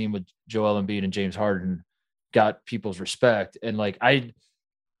out a team with Joel Embiid and James Harden got people's respect, and like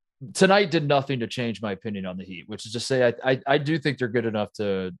tonight did nothing to change my opinion on the Heat, which is to say I do think they're good enough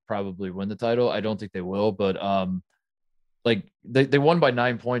to probably win the title. I don't think they will, but Like they won by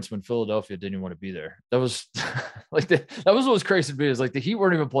 9 points when Philadelphia didn't even want to be there. That was that was what was crazy to me, is like the Heat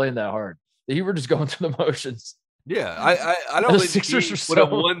weren't even playing that hard. The Heat were just going through the motions. Yeah, I don't The think Sixers the are Heat would have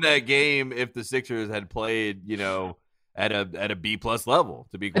so- won that game if the Sixers had played, at a B plus level.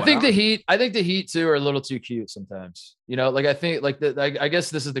 To be I quite think honest. the Heat too are a little too cute sometimes. Like I think like I guess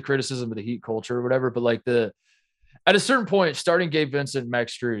this is the criticism of the Heat culture or whatever, but like at a certain point, starting Gabe Vincent,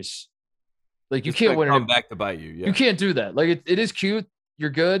 Max Strus, like you It's can't gonna win come it. back to bite you. Yeah. You can't do that. Like it is cute. You're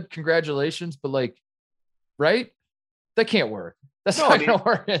good. Congratulations. But like, right? That can't work. That's No, not I mean, gonna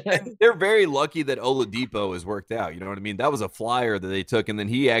work. And they're very lucky that Oladipo has worked out. You know what I mean? That was a flyer that they took, and then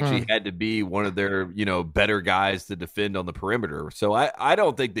he actually had to be one of their, better guys to defend on the perimeter. So I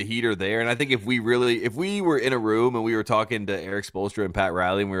don't think the Heat are there. And I think if we were in a room and we were talking to Eric Spoelstra and Pat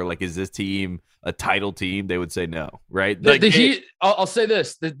Riley, and we were like, "Is this team a title team?" They would say no, right? The Heat. I'll say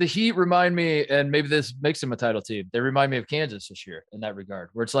this: the Heat remind me, and maybe this makes them a title team. They remind me of Kansas this year in that regard,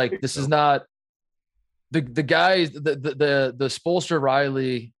 where it's like this is not the guys, the Spoelstra,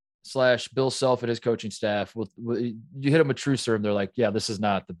 Riley / Bill Self and his coaching staff. You hit them with true serum, they're like, yeah, this is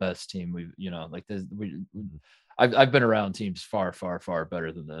not the best team. I've been around teams far, far, far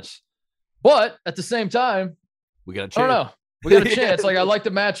better than this. But at the same time, we got a chance. I don't know. We got a chance. Like I like the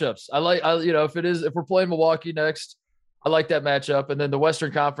matchups. If we're playing Milwaukee next, I like that matchup. And then the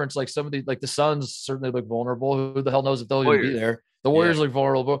Western Conference, like some of the like the Suns certainly look vulnerable. Who the hell knows if they'll even be there? The Warriors look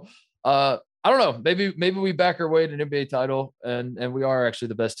vulnerable. I don't know. Maybe we back our way to an NBA title, and we are actually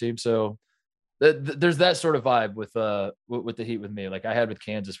the best team. So there's that sort of vibe with the Heat with me. Like I had with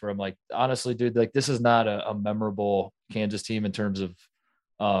Kansas, where I'm like, honestly, dude, like this is not a memorable Kansas team in terms of,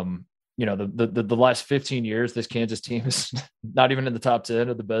 the last 15 years. This Kansas team is not even in the top 10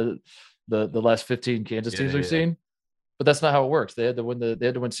 of the last 15 Kansas teams we've seen. But that's not how it works. They had to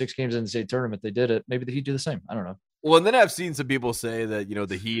win 6 games in the state tournament. They did it. Maybe the Heat do the same. I don't know. Well, and then I've seen some people say that,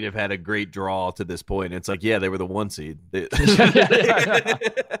 the Heat have had a great draw to this point. It's like, yeah, they were the 1 seed. They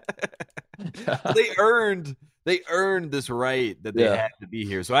earned this right that they had to be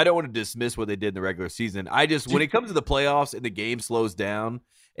here. So I don't want to dismiss what they did in the regular season. When it comes to the playoffs and the game slows down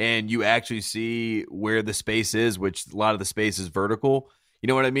and you actually see where the space is, which a lot of the space is vertical, you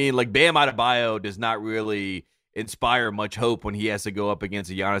know what I mean? Like Bam Adebayo does not really inspire much hope when he has to go up against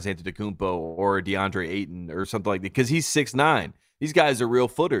a Giannis Antetokounmpo or a DeAndre Ayton or something like that, because he's 6'9". These guys are real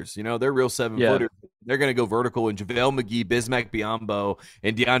footers. They're real 7-footers. They're going to go vertical. And JaVale McGee, Bismack Biyombo,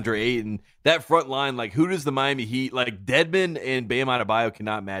 and DeAndre Ayton, that front line, like who does the Miami Heat, like Dedmon and Bam Adebayo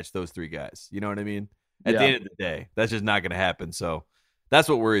cannot match those 3 guys. You know what I mean? At the end of the day, that's just not going to happen. So that's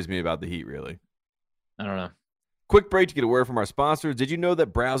what worries me about the Heat, really. I don't know. Quick break to get a word from our sponsors. Did you know that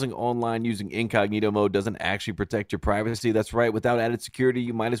browsing online using incognito mode doesn't actually protect your privacy? That's right. Without added security,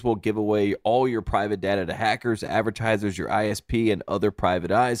 you might as well give away all your private data to hackers, advertisers, your ISP, and other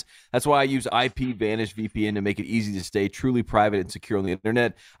private eyes. That's why I use IPVanish VPN to make it easy to stay truly private and secure on the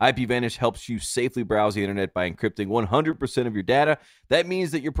internet. IPVanish helps you safely browse the internet by encrypting 100% of your data. That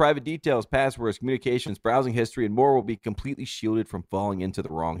means that your private details, passwords, communications, browsing history, and more will be completely shielded from falling into the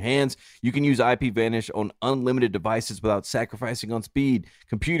wrong hands. You can use IPVanish on unlimited devices without sacrificing on speed.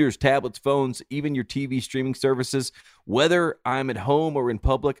 Computers, tablets, phones, even your TV streaming services. Whether I'm at home or in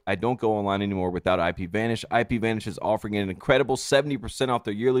public, I don't go online anymore without IPVanish. IPVanish is offering an incredible 70% off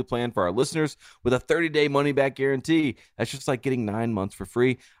their yearly plan for our listeners with a 30-day money-back guarantee. That's just like getting 9 months for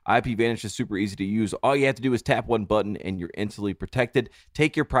free. IPVanish is super easy to use. All you have to do is tap one button and you're instantly protected.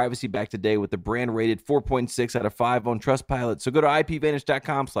 Take your privacy back today with the brand rated 4.6 out of 5 on Trustpilot. So go to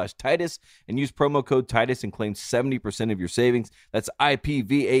IPVanish.com/Titus and use promo code Titus and claim 70% of your savings. That's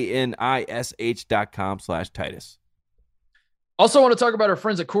IPVanish.com/Titus. Also, want to talk about our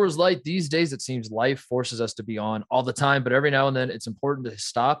friends at Coors Light. These days, it seems life forces us to be on all the time, but every now and then it's important to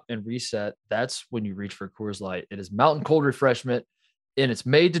stop and reset. That's when you reach for Coors Light. It is mountain cold refreshment, and it's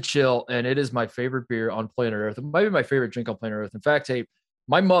made to chill, and it is my favorite beer on planet Earth. It might be my favorite drink on planet Earth. In fact, hey,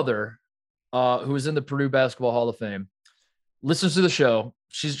 my mother, who is in the Purdue Basketball Hall of Fame, listens to the show.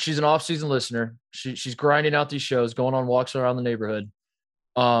 She's an off-season listener. She's grinding out these shows, going on walks around the neighborhood.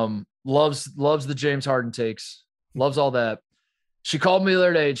 Loves the James Harden takes, loves all that. She called me the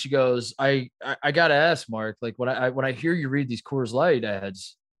other day and she goes, I gotta ask, Mark, like when I hear you read these Coors Light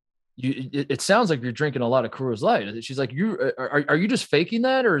ads, it sounds like you're drinking a lot of Coors Light. She's like, are you just faking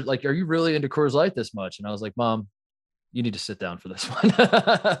that, or like are you really into Coors Light this much? And I was like, Mom, you need to sit down for this one.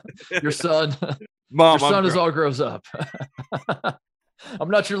 Your son, Mom, your son all grows up.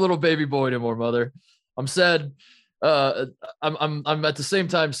 I'm not your little baby boy anymore, Mother. I'm sad. I'm at the same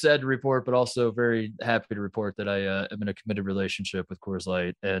time sad to report, but also very happy to report that I am in a committed relationship with Coors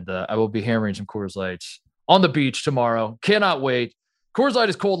Light, and I will be hammering some Coors Lights on the beach tomorrow. Cannot wait. Coors Light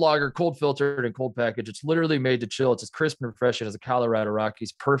is cold lager, cold filtered, and cold packaged. It's literally made to chill. It's as crisp and refreshing as the Colorado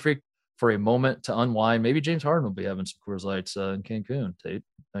Rockies. Perfect for a moment to unwind. Maybe James Harden will be having some Coors Lights in Cancun, Tate.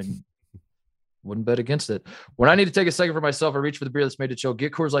 I wouldn't bet against it. When I need to take a second for myself, I reach for the beer that's made to chill.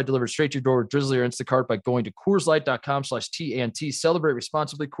 Get Coors Light delivered straight to your door with Drizzly or Instacart by going to CoorsLight.com/TNT. Celebrate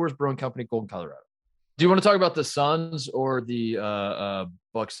responsibly. Coors Brewing Company, Golden, Colorado. Do you want to talk about the Suns or the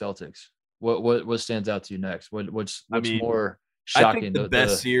Bucks Celtics? What stands out to you next? What's more shocking?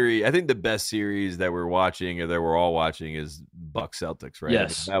 I think the best series that we're watching or that we're all watching is Bucks Celtics, right?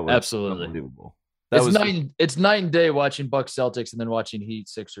 Yes, that was absolutely unbelievable. It's night and day watching Bucks Celtics and then watching Heat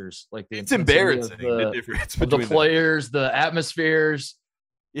Sixers. Like it's embarrassing the difference between the players, the atmospheres.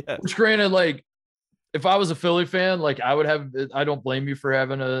 Yeah. Which granted, like if I was a Philly fan, like I don't blame you for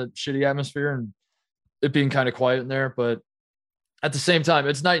having a shitty atmosphere and it being kind of quiet in there, but at the same time,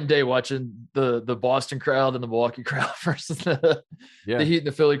 it's night and day watching the Boston crowd and the Milwaukee crowd versus the Heat and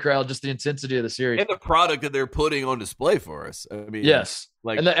the Philly crowd, just the intensity of the series. And the product that they're putting on display for us. I mean, yes.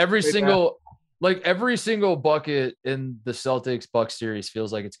 And every single bucket in the Celtics Bucks series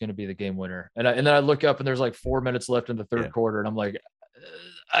feels like it's going to be the game winner. And then I look up and there's like 4 minutes left in the third quarter. And I'm like,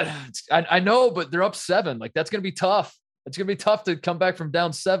 I know, but they're up 7. Like that's going to be tough. It's going to be tough to come back from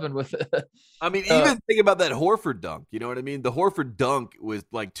down 7 with it. I mean, even think about that Horford dunk. You know what I mean? The Horford dunk with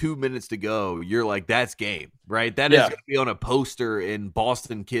like 2 minutes to go. You're like, that's game, right? That is going to be on a poster in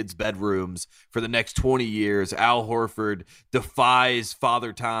Boston kids' bedrooms for the next 20 years. Al Horford defies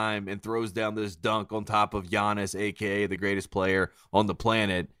Father Time and throws down this dunk on top of Giannis, a.k.a. the greatest player on the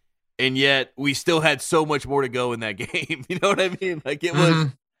planet. And yet we still had so much more to go in that game. You know what I mean? Like it was...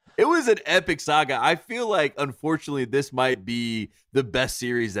 It was an epic saga. I feel like, unfortunately, this might be the best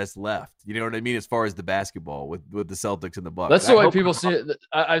series that's left. You know what I mean? As far as the basketball with the Celtics and the Bucks. That's the way people see it.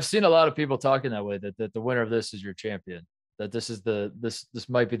 I've seen a lot of people talking that way, that the winner of this is your champion, that this is this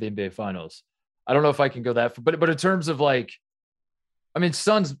might be the NBA Finals. I don't know if I can go that far, but in terms of like, I mean,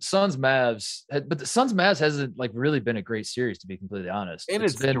 Suns Mavs, but the Suns Mavs hasn't like really been a great series, to be completely honest. And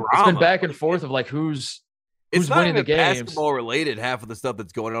it's been back and forth of like who's winning the games. Basketball related, half of the stuff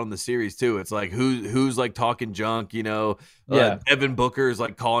that's going on in the series too. It's like who's like talking junk, you know. Devin Booker is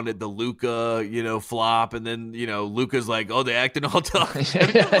like calling it the Luka, flop, and then Luka's like, oh, they acting all tough.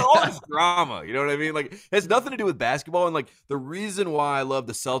 All this drama, you know what I mean? Like it has nothing to do with basketball. And like the reason why I love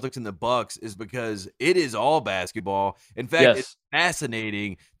the Celtics and the Bucks is because it is all basketball. In fact, it's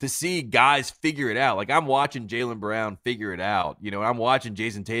fascinating to see guys figure it out. Like I'm watching Jaylen Brown figure it out. I'm watching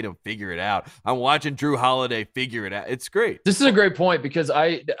Jason Tatum figure it out. I'm watching Drew Holiday figure it out. It's great. This is a great point because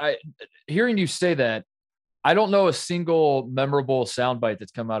I hearing you say that, I don't know a single memorable soundbite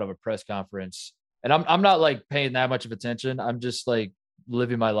that's come out of a press conference, and I'm not like paying that much of attention. I'm just like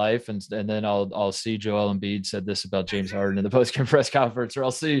living my life, and then I'll see Joel Embiid said this about James Harden in the post-game press conference, or I'll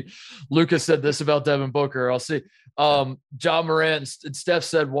see Lucas said this about Devin Booker, or I'll see Ja Morant and Steph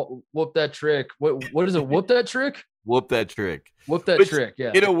said whoop that trick. What is it? Whoop that trick? Whoop that trick. Whoop that trick.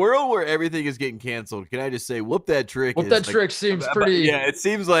 Yeah. In a world where everything is getting canceled, can I just say, whoop that trick? Whoop that trick seems pretty. Yeah, it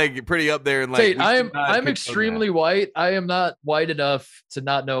seems like pretty up there. And like, Tate, I'm extremely white. I am not white enough to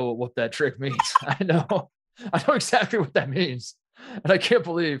not know what whoop that trick means. I know exactly what that means, and I can't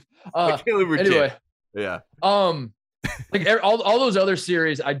believe. Anyway, yeah. Like all those other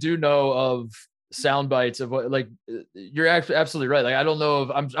series, I do know of sound bites of what, like, you're absolutely right. Like I don't know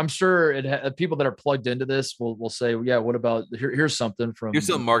if I'm sure people that are plugged into this will say, yeah, what about here's something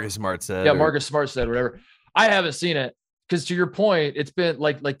Marcus Smart said. Yeah, Marcus Smart said whatever. I haven't seen it because to your point, it's been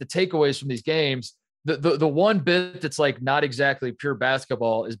like the takeaways from these games. The one bit that's like not exactly pure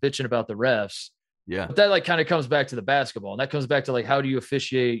basketball is bitching about the refs. Yeah, but that like kind of comes back to the basketball, and that comes back to like how do you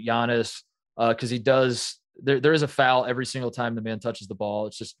officiate Giannis because he does. There is a foul every single time the man touches the ball.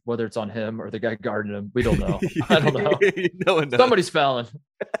 It's just whether it's on him or the guy guarding him. We don't know. I don't know. No one knows. Somebody's fouling.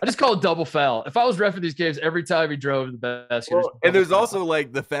 I just call it double foul. If I was reffing these games every time he drove the basket. Well, and there's also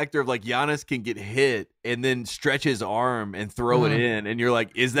like the factor of like Giannis can get hit and then stretch his arm and throw it in. And you're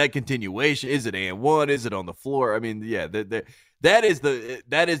like, is that continuation? Is it and one? Is it on the floor? I mean, yeah, that is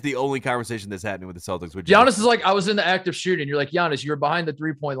the only conversation that's happening with the Celtics. Which Giannis is like, I was in the act of shooting. You're like, Giannis, you were behind the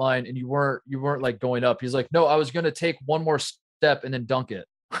 3-point line and you weren't like going up. He's like, no, I was going to take one more step and then dunk it.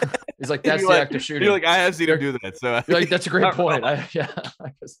 He's like, that's the act of shooting. You're like, I have seen him do that. So you're like, that's a great point. I guess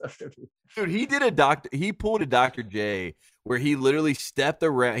dude, he pulled a Dr. J where he literally stepped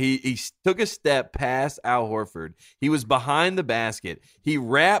around. He took a step past Al Horford. He was behind the basket. He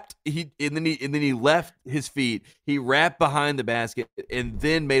wrapped. And then he left his feet. He wrapped behind the basket and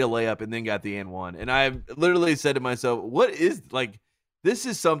then made a layup and then got the and one. And I literally said to myself, "What is like? This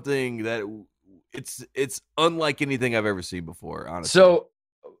is something that it's unlike anything I've ever seen before, honestly. So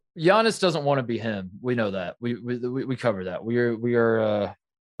Giannis doesn't want to be him. We know that. We cover that. We are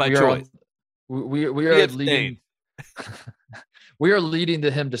by choice. We are leading. We are leading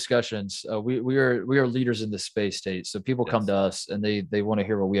the him discussions. We are leaders in the space state. So people come to us and they want to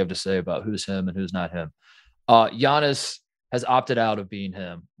hear what we have to say about who's him and who's not him. Giannis has opted out of being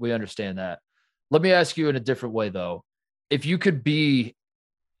him. We understand that. Let me ask you in a different way though. If you could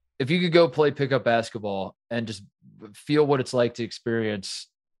go play pickup basketball and just feel what it's like to experience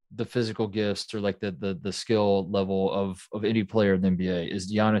the physical gifts or like the skill level of any player in the NBA,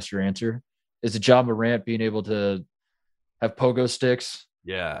 is Giannis your answer? Is it Ja Morant being able to have pogo sticks?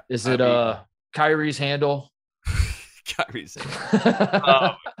 Yeah. Is it Kyrie's handle? Kyrie's handle.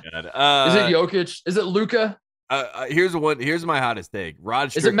 Oh my God. Is it Jokic? Is it Luka? Here's my hottest take.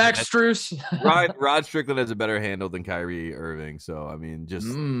 Rod Strickland. Is it Max Strus? Rod Strickland has a better handle than Kyrie Irving. So I mean, just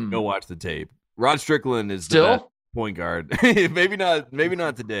go watch the tape. Rod Strickland is the best point guard. maybe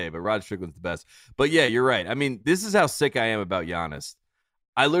not today, but Rod Strickland's the best. But yeah, you're right. I mean, this is how sick I am about Giannis.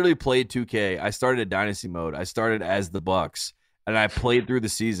 I literally played 2K. I started a dynasty mode. I started as the Bucks, and I played through the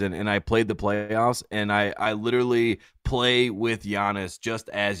season, and I played the playoffs, and I literally play with Giannis just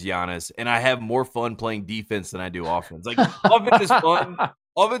as Giannis, and I have more fun playing defense than I do offense. Like, offense is fun.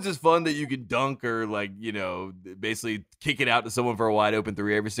 Offense is fun that you can dunk or, like, you know, basically kick it out to someone for a wide open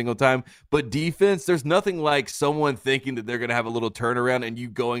three every single time. But defense, there's nothing like someone thinking that they're going to have a little turnaround and you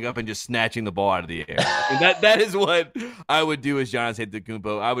going up and just snatching the ball out of the air. And that is what I would do as Giannis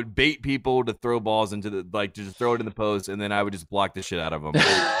Antetokounmpo. I would bait people to throw balls into the, like, just throw it in the post, and then I would just block the shit out of them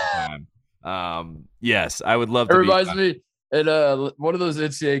every time. Yes, I would love to. It reminds me in one of those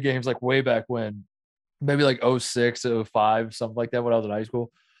NCAA games, like way back when, maybe like 06, 05, something like that when I was in high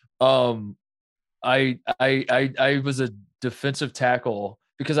school. I was a defensive tackle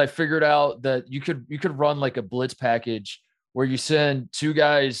because I figured out that you could run like a blitz package where you send two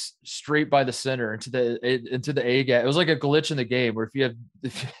guys straight by the center into the A gap. It was like a glitch in the game where if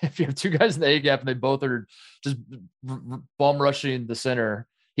you have two guys in the A gap and they both are just bomb rushing the center,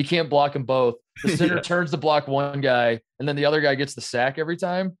 he can't block them both. The center turns to block one guy, and then the other guy gets the sack every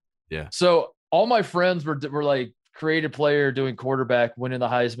time. Yeah. So all my friends were like creative player doing quarterback, winning the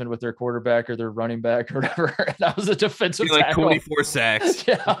Heisman with their quarterback or their running back or whatever. And I was a defensive tackle. 24 sacks.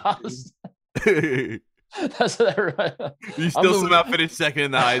 Yeah. That's what you still somehow finished second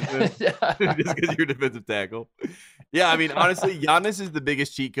in the Heisman just because you're a defensive tackle. Yeah, I mean, honestly, Giannis is the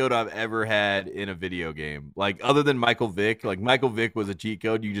biggest cheat code I've ever had in a video game. Like, other than Michael Vick, like Michael Vick was a cheat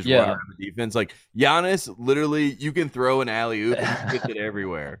code. You just run around the defense. Like, Giannis, literally, you can throw an alley-oop and he gets it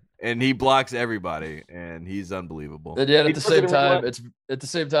everywhere. And he blocks everybody, and he's unbelievable. And yet at the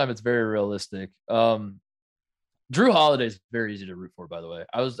same time, it's very realistic. Drew Holiday is very easy to root for, by the way.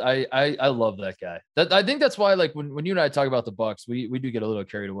 I love that guy. I think that's why, like, when you and I talk about the Bucks, we do get a little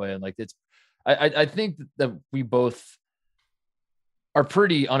carried away, and like I think that we both are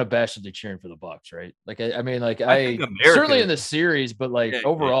pretty unabashedly cheering for the Bucks, right? Like I mean, like I certainly in the series, but like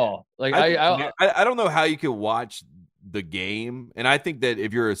overall, like I don't know how you could watch the game, and I think that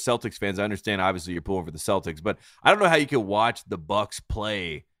if you're a Celtics fans, I understand obviously you're pulling for the Celtics, but I don't know how you could watch the Bucks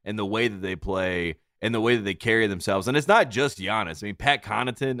play and the way that they play and the way that they carry themselves. And it's not just Giannis. I mean, Pat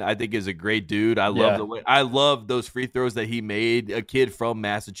Connaughton, I think, is a great dude. I love those free throws that he made, a kid from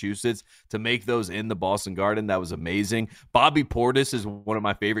Massachusetts, to make those in the Boston Garden. That was amazing. Bobby Portis is one of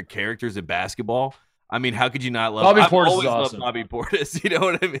my favorite characters in basketball. I mean, how could you not love Bobby Portis? I've always awesome. loved Bobby Portis. You know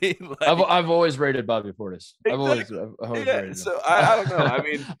what I mean? Like, I've always rated Bobby Portis. Exactly. I've always rated him. So I don't know. I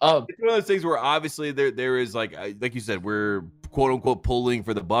mean, it's one of those things where obviously there is like you said, we're quote unquote pulling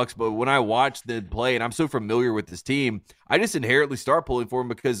for the Bucks, but when I watch the play and I'm so familiar with this team, I just inherently start pulling for him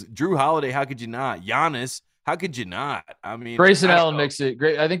because Drew Holiday, how could you not? Giannis, how could you not? I mean, Grayson Allen makes it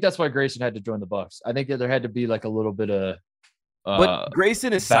great. I think that's why Grayson had to join the Bucks. I think that there had to be like a little bit of but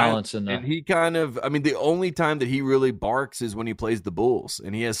Grayson is balance silent, in that. and he kind of, I mean, the only time that he really barks is when he plays the Bulls,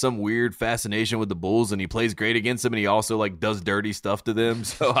 and he has some weird fascination with the Bulls, and he plays great against them, and he also like does dirty stuff to them.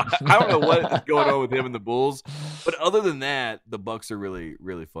 So I don't know what is going on with him and the Bulls, but other than that, the Bucks are really,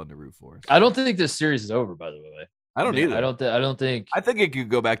 really fun to root for. So. I don't think this series is over, by the way. I don't either. I don't think. I think it could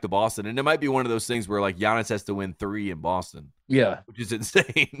go back to Boston, and it might be one of those things where like Giannis has to win 3 in Boston. Yeah, which is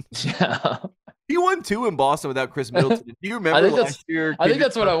insane. Yeah. He won 2 in Boston without Chris Middleton. Do you remember last year? I think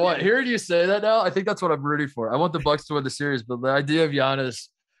that's what I want. Hearing you say that now, I think that's what I'm rooting for. I want the Bucks to win the series, but the idea of Giannis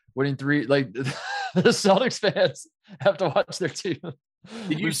winning 3, like the Celtics fans have to watch their team.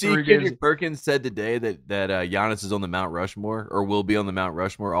 Did you see Kendrick Perkins said today that Giannis is on the Mount Rushmore or will be on the Mount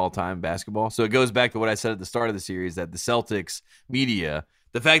Rushmore all-time basketball? So it goes back to what I said at the start of the series, that the Celtics media,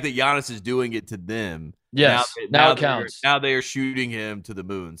 The fact that Giannis is doing it to them. Yes, now it counts. Now they are shooting him to the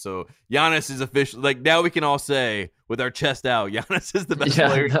moon. So Giannis is official. Like now we can all say with our chest out, Giannis is the best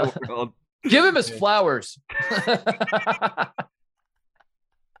player in the world. Give him his flowers.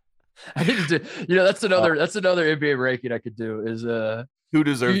 I need to do, that's another NBA ranking I could do is who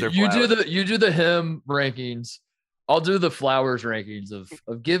deserves their flowers. You do the him rankings. I'll do the flowers rankings of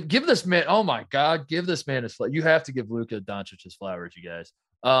give this man. Oh my God, give this man his flowers. You have to give Luka Doncic his flowers, you guys.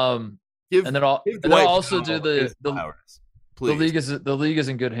 And then I'll also do the flowers. The league is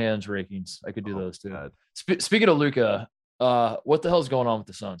in good hands rankings. I could do those too. Speaking of Luka, what the hell is going on with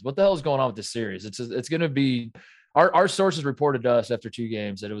the Suns? What the hell is going on with this series? It's going to be our sources reported to us after 2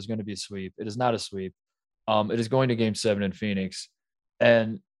 games that it was going to be a sweep. It is not a sweep. It is going to Game 7 in Phoenix,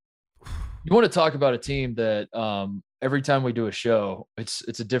 and you want to talk about a team that every time we do a show,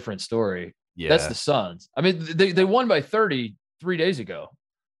 it's a different story. Yeah, that's the Suns. I mean, they won by 30 3 days ago,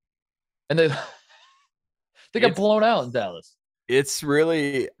 and they got blown out in Dallas. It's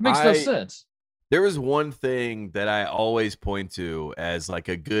really makes no sense. There was one thing that I always point to as like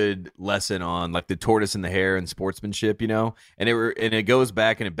a good lesson on like the tortoise and the hare and sportsmanship, and it goes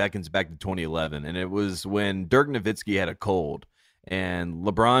back and it beckons back to 2011, and it was when Dirk Nowitzki had a cold. And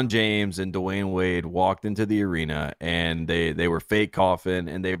LeBron James and Dwayne Wade walked into the arena and they were fake coughing,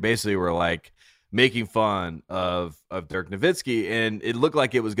 and they basically were like making fun of Dirk Nowitzki, and it looked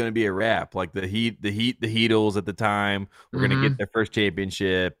like it was going to be a wrap. Like the Heatles at the time were going to get their first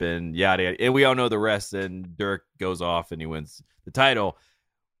championship and yada yada. And we all know the rest. And Dirk goes off and he wins the title.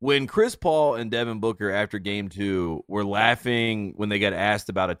 When Chris Paul and Devin Booker after game 2 were laughing when they got asked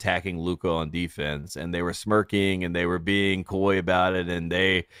about attacking Luka on defense, and they were smirking and they were being coy about it, and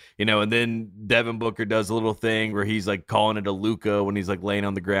and then Devin Booker does a little thing where he's like calling it a Luka when he's like laying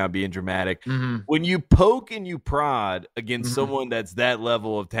on the ground being dramatic. When you poke and you prod against someone that's that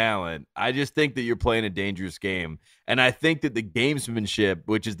level of talent, I just think that you're playing a dangerous game. And I think that the gamesmanship,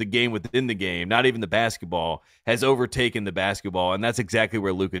 which is the game within the game, not even the basketball, has overtaken the basketball. And that's exactly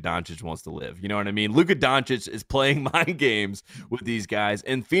where Luka Doncic wants to live. You know what I mean? Luka Doncic is playing mind games with these guys.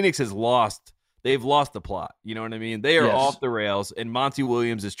 And Phoenix has lost. They've lost the plot. You know what I mean? They are off the rails. And Monty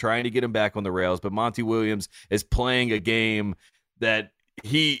Williams is trying to get him back on the rails. But Monty Williams is playing a game that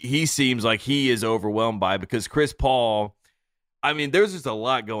he seems like he is overwhelmed by, because Chris Paul... I mean, there's just a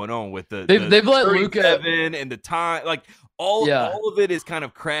lot going on with they've let Luka and the time, like all of it is kind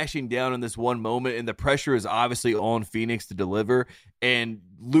of crashing down in this one moment, and the pressure is obviously on Phoenix to deliver. And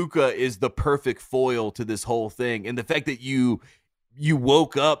Luka is the perfect foil to this whole thing. And the fact that you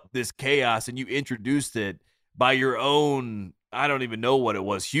woke up this chaos and you introduced it by your own, I don't even know what it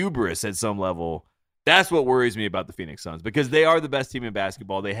was, hubris at some level. That's what worries me about the Phoenix Suns, because they are the best team in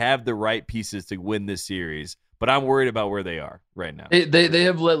basketball. They have the right pieces to win this series, but I'm worried about where they are right now. They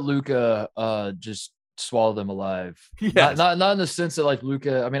have let Luka just swallow them alive. Yes. Not in the sense that like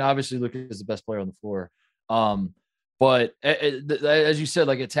Luka. I mean, obviously Luka is the best player on the floor, but as you said,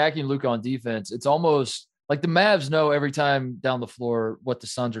 like attacking Luka on defense, it's almost like the Mavs know every time down the floor what the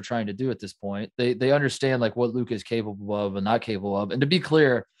Suns are trying to do at this point. They understand like what Luka is capable of and not capable of. And to be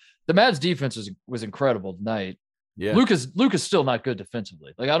clear, the Mavs defense was incredible tonight. Yeah. Luka's still not good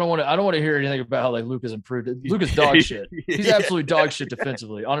defensively. Like I don't want to hear anything about how like Luka's improved. Luka's dog shit. He's absolutely dog shit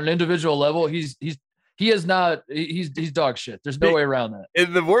defensively. On an individual level, he's dog shit. There's no way around that.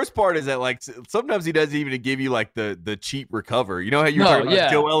 And the worst part is that like sometimes he doesn't even give you like the cheap recover. You know how you're talking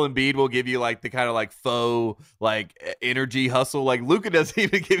about Joel Embiid will give you like the kind of like faux like energy hustle. Like Luka doesn't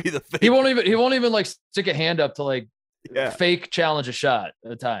even give you the fake. He won't even like stick a hand up to like fake challenge a shot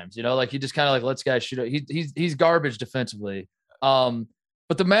at times, like he just kind of like lets guys shoot it. He's garbage defensively.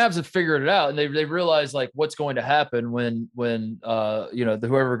 But the Mavs have figured it out, and they realize like what's going to happen when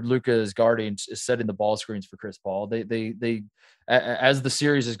whoever Luka is guarding is setting the ball screens for Chris Paul. They as the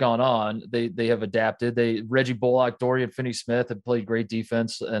series has gone on, they have adapted. Reggie Bullock, Dorian Finney-Smith have played great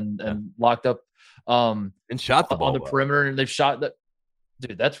defense and locked up and shot the ball on the perimeter, and they've shot that.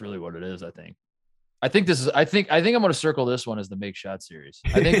 Dude, that's really what it is. I think I'm going to circle this one as the make shot series.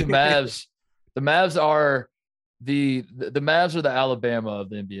 I think the Mavs are the Mavs are the Alabama of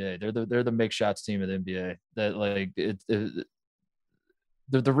the NBA. They're the make shots team of the NBA. That like the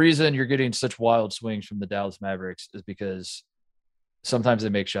reason you're getting such wild swings from the Dallas Mavericks is because sometimes they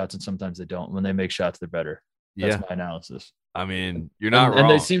make shots and sometimes they don't. When they make shots, they're better. That's my analysis. I mean, you're not wrong. And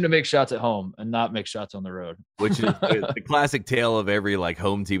they seem to make shots at home and not make shots on the road, which is the classic tale of every like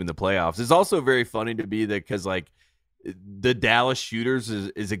home team in the playoffs. It's also very funny to be that because like the Dallas shooters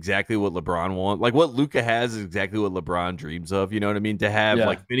is exactly what LeBron wants. Like what Luka has is exactly what LeBron dreams of. You know what I mean? To have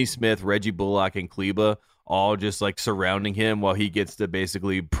like Finney-Smith, Reggie Bullock, and Kleba all just like surrounding him while he gets to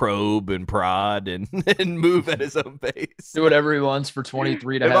basically probe and prod and, and move at his own pace. Do whatever he wants for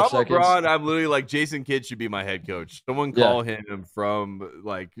 23 and a half seconds. If I'm LeBron, I'm literally like, Jason Kidd should be my head coach. Someone call him from,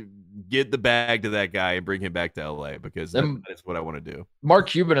 like, get the bag to that guy and bring him back to LA, because that's what I want to do. Mark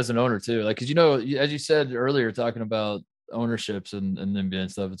Cuban as an owner too. Like, cause as you said earlier, talking about ownerships and NBA and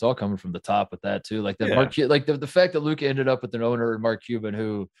stuff, it's all coming from the top with that too. Like the fact that Luka ended up with an owner and Mark Cuban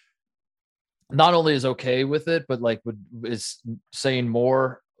who not only is okay with it, but like is saying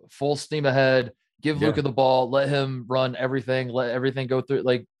more full steam ahead, give Luka the ball, let him run everything, let everything go through.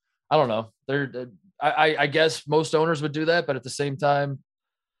 Like, I don't know. I guess most owners would do that, but at the same time,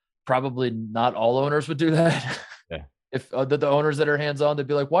 probably not all owners would do that. Yeah. If the owners that are hands-on, they'd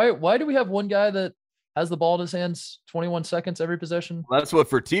be like, why do we have one guy that has the ball in his hands 21 seconds every possession? Well, that's what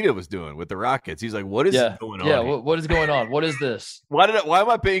Fertitta was doing with the Rockets. He's like, what is going on? Yeah, what is going on? What is this? Why am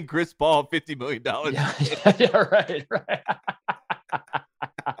I paying Chris Paul $50 million? Right.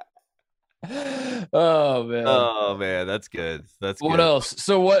 Oh man, that's good. What else?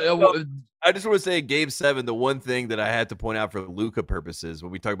 So what? I just want to say, Game 7, the one thing that I had to point out for Luka purposes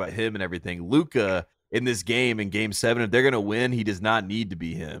when we talk about him and everything, Luka in this game, in Game 7, if they're going to win, he does not need to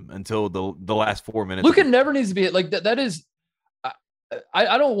be him until the last 4 minutes. Luka never needs to be like that. That is,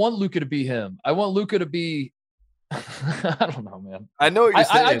 I don't want Luka to be him. I want Luka to be. I don't know, man. I know what you're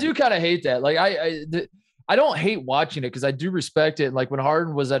saying. I do kind of hate that. Like I don't hate watching it because I do respect it. Like when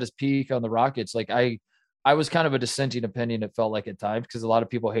Harden was at his peak on the Rockets, like I was kind of a dissenting opinion, it felt like at times, because a lot of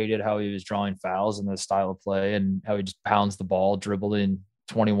people hated how he was drawing fouls and the style of play and how he just pounds the ball, dribbling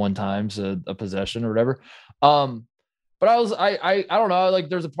 21 times a possession or whatever. But I don't know. Like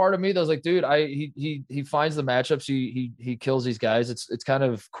there's a part of me that was like, dude, he finds the matchups. He kills these guys. It's kind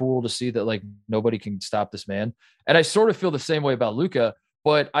of cool to see that like nobody can stop this man. And I sort of feel the same way about Luka,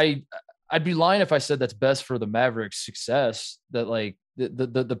 but I'd be lying if I said that's best for the Mavericks' success. That like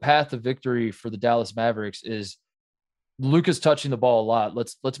the path to victory for the Dallas Mavericks is Luka's touching the ball a lot.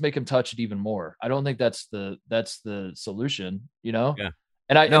 Let's make him touch it even more. I don't think that's the solution, you know? Yeah.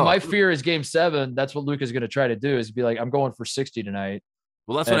 And my fear is Game 7. That's what Luka's going to try to do, is be like, I'm going for 60 tonight.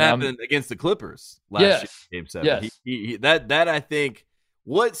 Well, that's what happened against the Clippers last year, Game 7. Yes. That I think.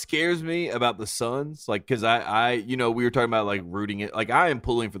 What scares me about the Suns, like, because I we were talking about like rooting it. Like, I am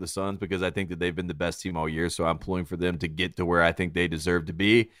pulling for the Suns because I think that they've been the best team all year. So I'm pulling for them to get to where I think they deserve to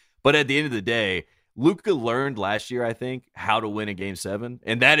be. But at the end of the day, Luka learned last year, I think, how to win a Game 7.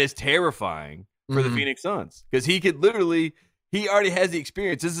 And that is terrifying for the Phoenix Suns, because he already has the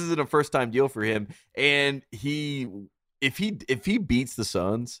experience. This isn't a first time deal for him. And if he beats the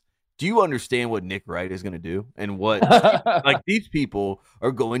Suns, do you understand what Nick Wright is going to do? And what, like, these people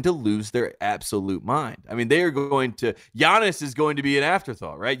are going to lose their absolute mind. I mean, they are going to, Giannis is going to be an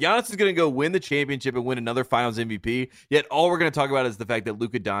afterthought, right? Giannis is going to go win the championship and win another finals MVP. Yet all we're going to talk about is the fact that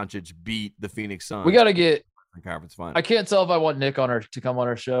Luka Doncic beat the Phoenix Suns. We got to get the conference final. I can't tell if I want Nick to come on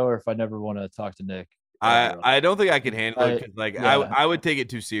our show or if I never want to talk to Nick. I don't think I can handle it, because like I would take it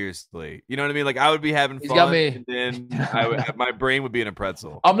too seriously. You know what I mean? Like, I would be having fun, got me. And then my brain would be in a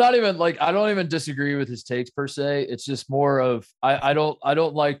pretzel. I'm not even like, I don't even disagree with his takes per se. It's just more of I don't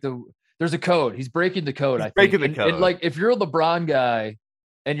like there's a code. He's breaking the code. He's breaking the code. And like, if you're a LeBron guy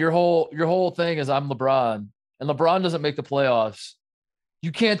and your whole thing is I'm LeBron and LeBron doesn't make the playoffs,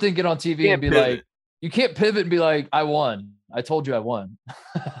 you can't then get on TV and be pivot. Like, you can't pivot and be like, I won. I told you I won.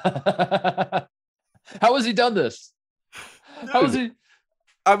 How has he done this? How is he?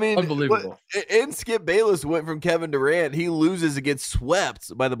 I mean, unbelievable. And Skip Bayless went from Kevin Durant. He loses and gets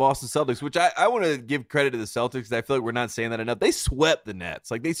swept by the Boston Celtics, which I want to give credit to the Celtics, because I feel like we're not saying that enough. They swept the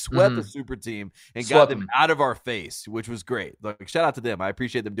Nets. Like, they swept the super team and got them out of our face, which was great. Like, shout out to them. I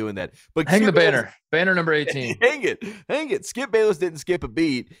appreciate them doing that. But hang the banner. Banner number 18. Hang it. Skip Bayless didn't skip a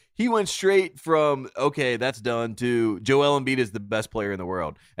beat. He went straight from, okay, that's done, to Joel Embiid is the best player in the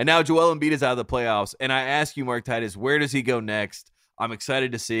world. And now Joel Embiid is out of the playoffs. And I ask you, Mark Titus, where does he go next? I'm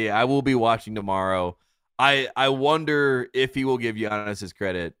excited to see. I will be watching tomorrow. I wonder if he will give Giannis his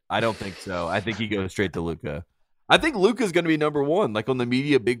credit. I don't think so. I think he goes straight to Luka. I think Luka's going to be number one. Like, on the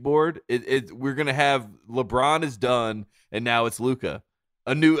media big board, we're going to have LeBron is done, and now it's Luka.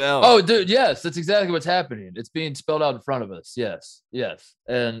 A new L. Oh, dude, yes, that's exactly what's happening. It's being spelled out in front of us. Yes.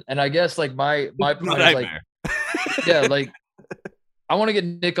 And I guess like my point is like, yeah, like I want to get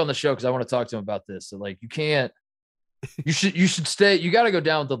Nick on the show because I want to talk to him about this. So like, you can't. You should stay. You got to go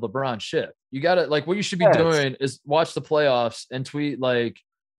down with the LeBron shit. You got to, like, what you should be doing is watch the playoffs and tweet like,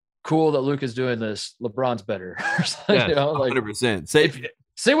 "Cool that Luka's doing this. LeBron's better." You know, like 100%.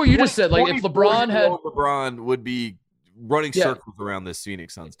 Say what you just said. Like, if LeBron would be running circles around this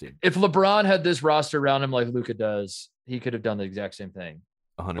Phoenix Suns team. If LeBron had this roster around him like Luka does, he could have done the exact same thing.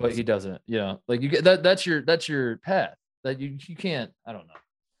 100%. But he doesn't. Like you get that's your path. That you can't. I don't know.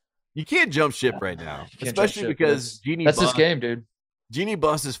 You can't jump ship right now, especially because Jeanie That's Buss, this game, dude. Jeanie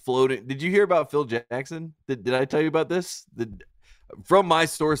Buss is floating. Did you hear about Phil Jackson? Did I tell you about this? From my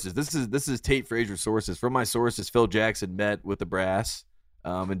sources, this is Tate Frazier's sources. From my sources, Phil Jackson met with the brass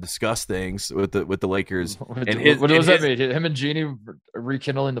and discussed things with the Lakers. What does that mean? Him and Jeanie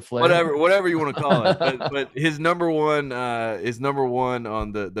rekindling the flame? Whatever you want to call it. But his number one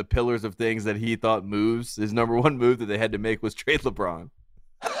on the pillars of things that he thought moves. His number one move that they had to make was trade LeBron.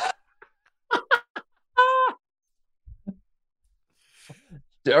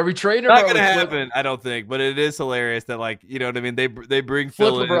 Are we trading? Not gonna happen, I don't think. But it is hilarious that, like, you know what I mean. They bring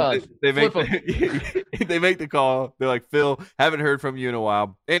Phil in. They make they make the call. They're like, Phil, haven't heard from you in a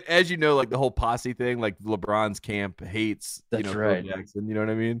while. And as you know, like the whole posse thing, like LeBron's camp hates Phil Jackson. You know what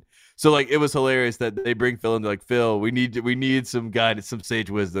I mean? So like it was hilarious that they bring Phil in. They're like, Phil, we need some guidance, some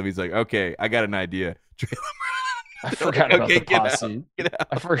sage wisdom. He's like, okay, I got an idea. I forgot about the posse. Get out.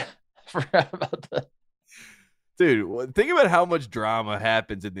 I forgot about that. Dude, think about how much drama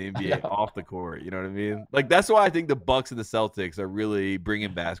happens in the NBA off the court. You know what I mean? Like that's why I think the Bucks and the Celtics are really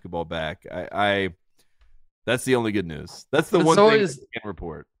bringing basketball back. That's the only good news. That's the one thing I can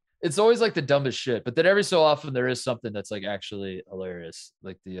report. It's always like the dumbest shit, but then every so often there is something that's like actually hilarious,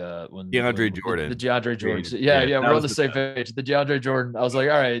 like the DeAndre Jordan, the DeAndre Jordan. Yeah, we're on the same page. The DeAndre Jordan. I was like,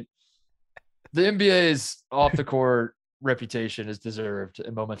 all right, the NBA's off the court reputation is deserved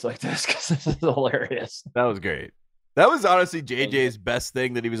in moments like this because this is hilarious. That was great. That was honestly JJ's best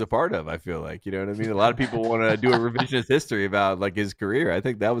thing that he was a part of. I feel like, you know what I mean? A lot of people want to do a revisionist history about like his career. I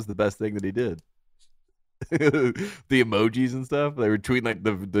think that was the best thing that he did. The emojis and stuff. They were tweeting like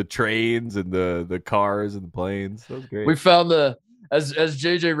the trains and the cars and the planes. That was great. We found as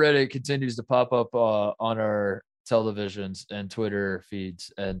JJ Redick continues to pop up on our televisions and Twitter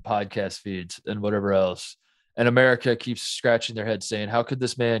feeds and podcast feeds and whatever else. And America keeps scratching their head saying, how could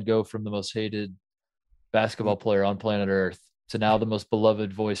this man go from the most hated basketball player on planet Earth to now the most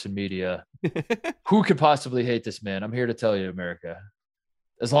beloved voice in media? Who could possibly hate this man? I'm here to tell you, America.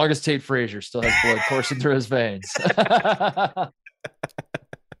 As long as Tate Frazier still has blood coursing through his veins.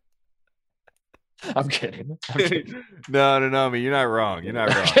 I'm kidding. No. I mean, you're not wrong. You're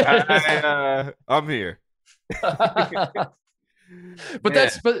not wrong. I'm here. But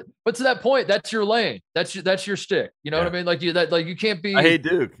but to that point, that's your lane. That's your stick. You know what I mean? Like you can't be. I hate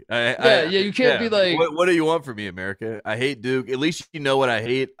Duke. You can't be like. What do you want from me, America? I hate Duke. At least you know what I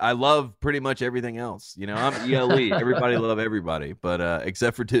hate. I love pretty much everything else. You know, I'm ELE. Everybody love everybody, but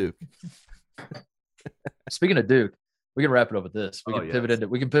except for Duke. Speaking of Duke, we can wrap it up with this. We can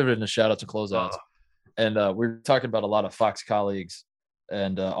pivot into shout outs and closeouts. And we're talking about a lot of Fox colleagues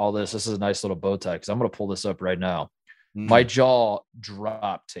and all this. This is a nice little bow tie because I'm going to pull this up right now. My jaw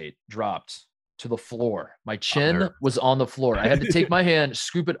dropped to the floor. My chin was on the floor. I had to take my hand,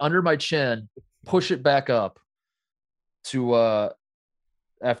 scoop it under my chin, push it back up to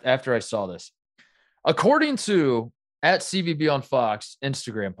after I saw this. According to @CVB on Fox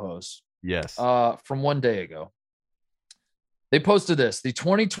Instagram post, yes, from one day ago, they posted this: the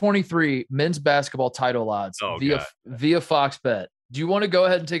 2023 men's basketball title odds via Fox Bet. Do you want to go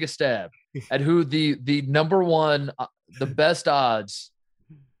ahead and take a stab at who the number one, the best odds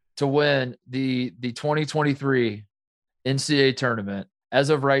to win the 2023 NCAA tournament as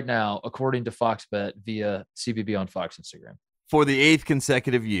of right now, according to Fox Bet via CVB on Fox Instagram? For the 8th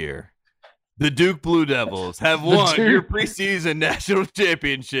consecutive year, the Duke Blue Devils have won your preseason national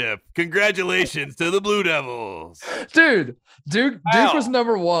championship. Congratulations to the Blue Devils. Dude, Duke was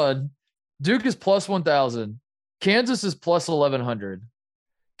number one. Duke is plus 1,000. Kansas is plus 1,100.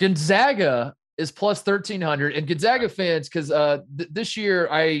 Gonzaga is plus 1,300. And Gonzaga fans, because this year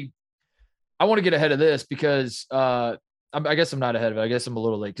I want to get ahead of this because I guess I'm not ahead of it. I guess I'm a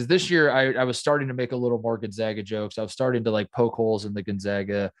little late because this year I was starting to make a little more Gonzaga jokes. I was starting to like poke holes in the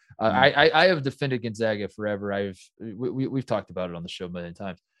Gonzaga. I have defended Gonzaga forever. We've talked about it on the show a million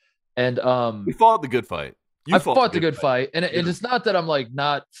times. And we fought the good fight. I fought the good fight. And it's not that I'm like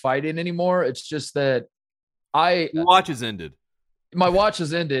not fighting anymore. It's just that your watch has ended. My watch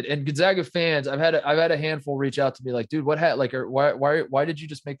has ended, and Gonzaga fans, I've had a handful reach out to me like, dude, why did you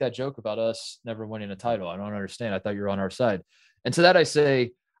just make that joke about us never winning a title? I don't understand. I thought you were on our side. And to that I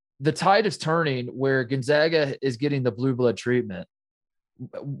say, the tide is turning where Gonzaga is getting the blue blood treatment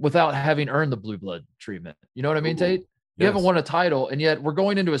without having earned the blue blood treatment. You know what I mean, Tate? You haven't won a title, and yet we're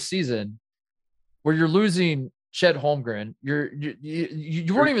going into a season where you're losing Chet Holmgren.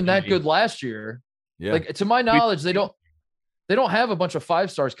 You weren't even that good last year. Yeah. Like, to my knowledge, they don't they don't have a bunch of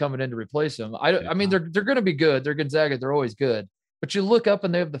 5-stars coming in to replace him. I mean, they're going to be good. They're Gonzaga. They're always good. But you look up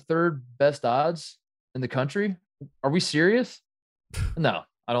and they have the 3rd best odds in the country. Are we serious? No,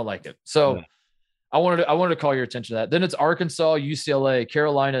 I don't like it. So yeah. I wanted to call your attention to that. Then it's Arkansas, UCLA,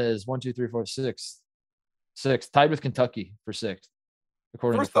 Carolina is 1, 2, 3, 4, 6th, tied with Kentucky for 6th,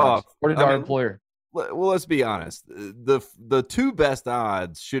 according to our employer. Well, let's be honest. The 2 best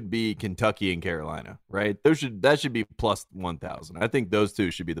odds should be Kentucky and Carolina, right? That should be plus 1,000. I think those 2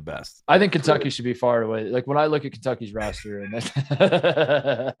 should be the best. I think Kentucky should be far away. Like when I look at Kentucky's roster, and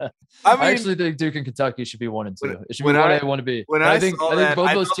I actually think Duke and Kentucky should be 1 and 2. It should be 1A, 1B. I think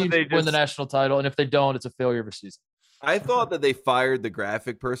both those teams win the national title, and if they don't, it's a failure of a season. I thought that they fired the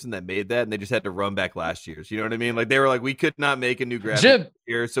graphic person that made that, and they just had to run back last year's. You know what I mean? Like they were like, we could not make a new graphic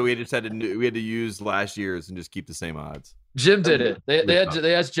here, so we had to use last year's and just keep the same odds. Jim did it.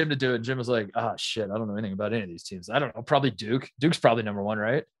 They asked Jim to do it. And Jim was like, shit, I don't know anything about any of these teams. I don't know. Probably Duke. Duke's probably number 1,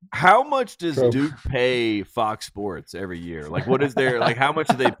 right? How much does Duke pay Fox Sports every year? Like, what is their how much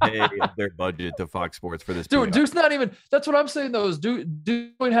do they pay their budget to Fox Sports for this? Dude, Duke's not even. That's what I'm saying. Though is Duke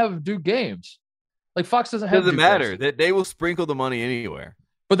don't have Duke games. Like Fox doesn't have. Doesn't matter. They will sprinkle the money anywhere.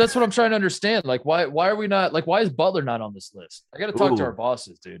 But that's what I'm trying to understand. Like, why are we not? Like, why is Butler not on this list? I got to talk to our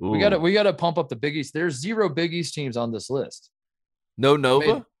bosses, dude. We got to pump up the Big East. There's 0 Big East teams on this list. No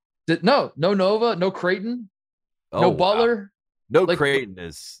Nova. No Nova. No Creighton. No Butler. Wow. No Creighton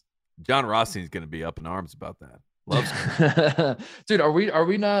is. John Rossi's going to be up in arms about that. Loves dude. Are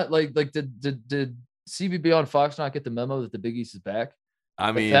we not like did CBB on Fox not get the memo that the Big East is back?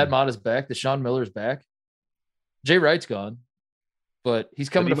 I mean, Thad Matta's back. The Sean Miller's back. Jay Wright's gone, but he's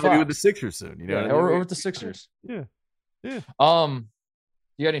coming to Fox. With the Sixers soon, you know, or with the Sixers. Yeah. You got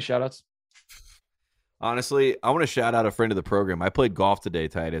any shout outs? Honestly, I want to shout out a friend of the program. I played golf today,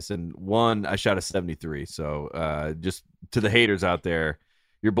 Titus, and I shot a 73. So, just to the haters out there,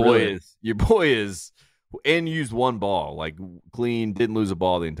 your boy is. And used 1 ball, like clean, didn't lose a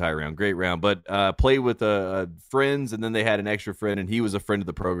ball the entire round. Great round, but played with friends, and then they had an extra friend, and he was a friend of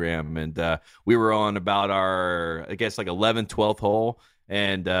the program. And we were on about our, I guess, like 11th, 12th hole.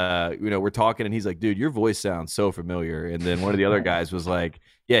 And, we're talking, and he's like, dude, your voice sounds so familiar. And then one of the other guys was like,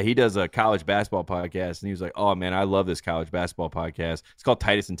 yeah, he does a college basketball podcast. And he was like, oh, man, I love this college basketball podcast. It's called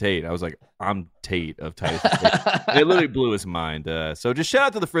Titus and Tate. I was like, I'm Tate of Titus and Tate. And it literally blew his mind. So just shout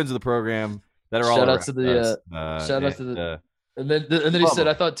out to the friends of the program. That are all shout out to the and then he said,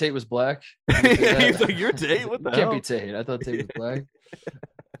 I thought Tate was black. He's like, you're Tate? What the hell? Can't be Tate. I thought Tate was black.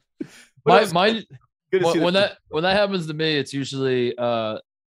 When that happens to me, it's usually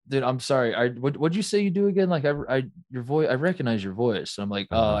dude, I'm sorry. What'd you say you do again? Like your voice, I recognize your voice. And I'm like,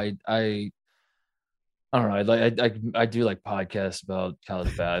 I don't know. I do like podcasts about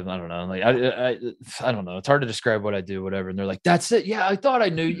college bad. I don't know. Like I don't know. It's hard to describe what I do, whatever. And they're like, that's it. Yeah, I thought I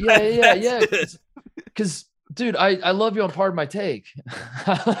knew. Yeah. Because dude, I love you on Pardon My Take.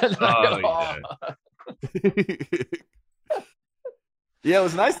 Yeah, it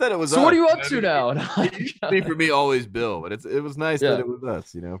was nice that it was. So us. What are you up to now? For me, always Bill, but it was nice that it was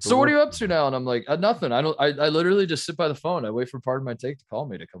us. You know. So what are you up to now? And I'm like, nothing. I literally just sit by the phone. I wait for Pardon My Take to call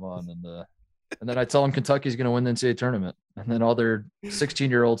me to come on and then I tell them Kentucky's going to win the NCAA tournament. And then all their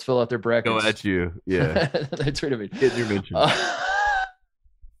 16-year-olds fill out their brackets. Go at you. Yeah. They tweeted me. Get your mention.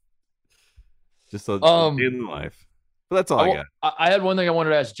 Just in life. But that's all I got. I had one thing I wanted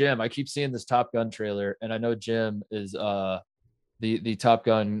to ask Jim. I keep seeing this Top Gun trailer, and I know Jim is the Top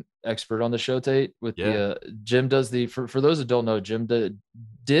Gun expert on the show, Tate. Jim does for those that don't know, Jim did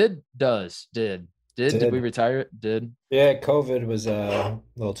we retire it? Did. Yeah, COVID was a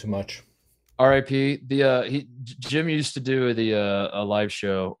little too much. RIP. Jim used to do a live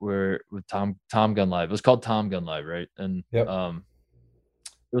show with Tom Gun Live. It was called Tom Gun Live, right? And yep.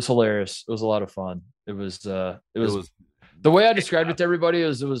 It was hilarious. It was a lot of fun. It was the way I described it to everybody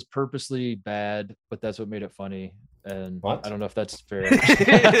is it was purposely bad, but that's what made it funny. And I don't know if that's fair.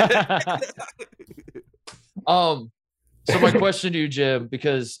 So my question to you, Jim,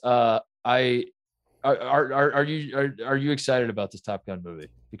 because are you excited about this Top Gun movie?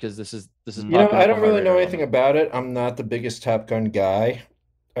 Because this is I don't really know anything about it. I'm not the biggest Top Gun guy.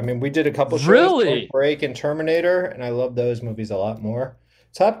 I mean, we did a couple shows, Point Break and Terminator, and I love those movies a lot more.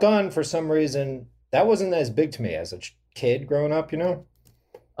 Top Gun, for some reason, that wasn't as big to me as a kid growing up, you know?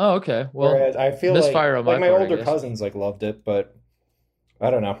 Oh, okay. Well, whereas I feel like my older cousins loved it, but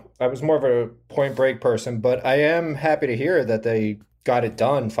I don't know. I was more of a Point Break person, but I am happy to hear that they got it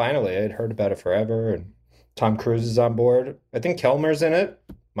done finally. I had heard about it forever, and Tom Cruise is on board. I think Kelmer's in it.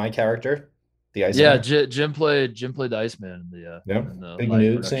 My character, the Iceman. Yeah, Jim played the Iceman in the big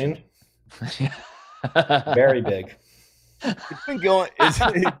nude scene. Very big. It's been going.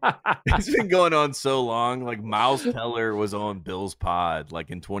 It's been going on so long. Like Miles Teller was on Bill's pod like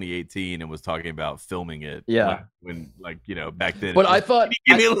in 2018 and was talking about filming it. Yeah, when like back then. But I thought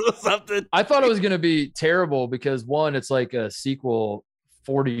give me a little something. I thought it was going to be terrible because one, it's like a sequel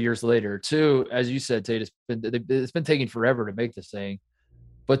 40 years later. Two, as you said, Tate, it's been taking forever to make this thing.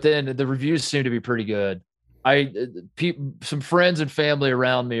 But then the reviews seem to be pretty good. Some friends and family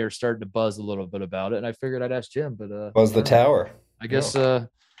around me are starting to buzz a little bit about it, and I figured I'd ask Jim. But Buzz the tower. I guess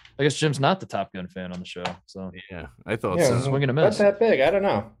Jim's not the Top Gun fan on the show. So yeah, I thought so. Swing and a miss. What's that big? I don't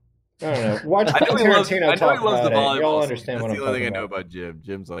know. Watch Tarantino talk about it. You'll understand what I'm talking about. That's the only thing I know about Jim.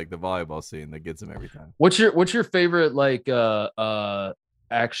 Jim's like the volleyball scene that gets him every time. What's your favorite like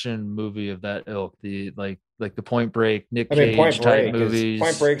action movie of that ilk? The like the Point Break, Nick Cage type movies.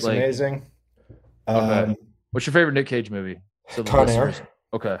 Point Break's amazing. Okay. What's your favorite Nick Cage movie? Con Air.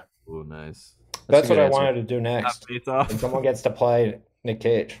 Okay. Oh, nice. That's what I wanted to do next. And someone gets to play Nick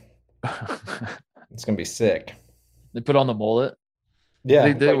Cage. It's gonna be sick. They put on the mullet.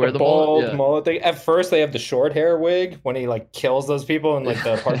 Yeah, they wear the bald mullet. At first, they have the short hair wig when he like kills those people in like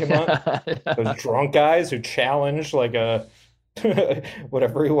the parking lot. Those drunk guys who challenge like a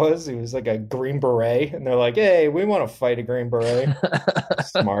whatever he was. He was like a Green Beret, and they're like, "Hey, we want to fight a Green Beret."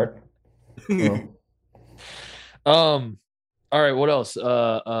 Smart. All right. What else? You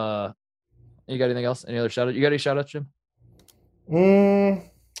got anything else? Any other shout out? You got any shout outs, Jim?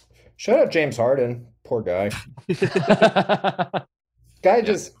 Shout out James Harden. Poor guy. Guy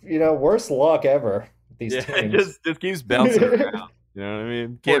just, worst luck ever. These teams. Just keeps bouncing around. You know what I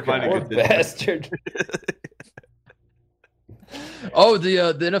mean? Can't find a good bastard. Oh,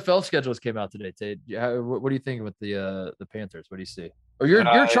 the NFL schedules came out today, Tate. What do you think with the Panthers? What do you see? Or you're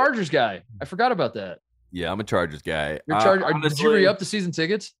a Chargers guy. I forgot about that. Yeah, I'm a Chargers guy. Did you re-up the season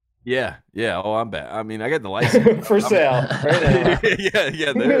tickets? Yeah. Oh, I'm back. I mean, I got the license for sale right now.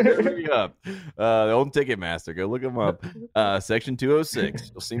 yeah, they're re-up. The old Ticketmaster. Go look them up. Section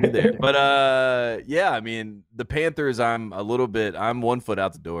 206. You'll see me there. But yeah, I mean, the Panthers. I'm 1 foot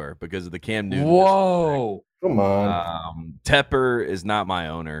out the door because of the Cam Newton. Whoa. Come on. Tepper is not my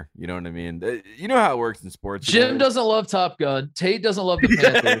owner. You know what I mean? You know how it works in sports. Jim doesn't love Top Gun. Tate doesn't love the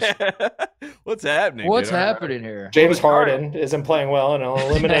Panthers. What's happening? What's happening here? James Harden isn't playing well in an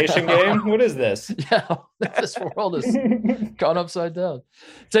elimination game. What is this? Yeah, this world is gone upside down.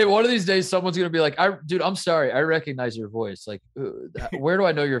 Tate, one of these days, someone's going to be like, dude, I'm sorry. I recognize your voice. Like, where do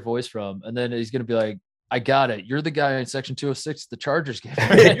I know your voice from? And then he's going to be like, I got it. You're the guy in Section 206, the Chargers game.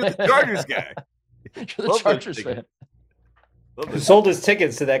 You're the Chargers guy. You're the Chargers fan. Who sold his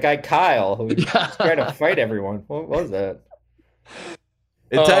tickets to that guy Kyle who was trying to fight everyone? What was that?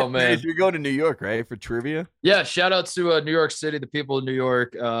 Man, you're going to New York, right, for trivia? Yeah, shout outs to New York City, the people of New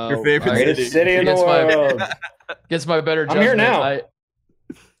York. Your favorite city in the world. Gets my better judgment. I'm here now.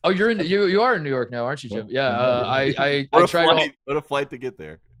 You are in New York now, aren't you, Jim? Yeah. I tried. What a flight to get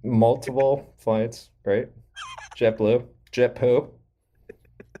there. Multiple flights, right? JetBlue,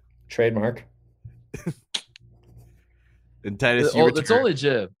 trademark. And Titus, it's only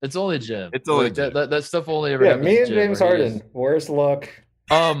Jim. It's only Jim. That stuff only ever happens. Me and James Harden. Worst luck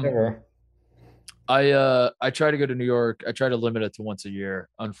ever. I try to go to New York. I try to limit it to once a year.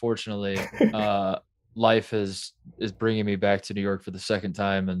 Unfortunately, life is bringing me back to New York for the second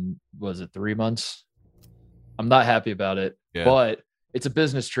time in, was it 3 months? I'm not happy about it, but it's a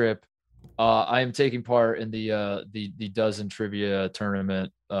business trip. I am taking part in the Dozen Trivia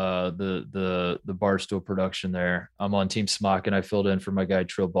tournament, the Barstool production there. I'm on Team Smock, and I filled in for my guy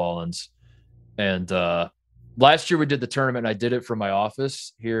Trill Ballins. And last year we did the tournament, and I did it from my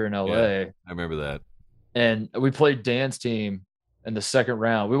office here in LA. Yeah, I remember that. And we played Dan's team in the second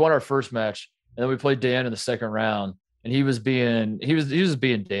round. We won our first match, and then we played Dan in the second round. And he was being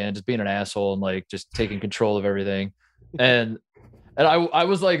Dan, just being an asshole and like just taking control of everything. And I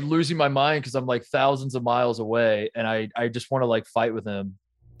was like losing my mind because I'm like thousands of miles away, and I just want to like fight with him,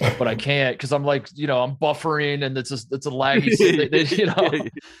 but I can't because I'm like, I'm buffering and it's a laggy,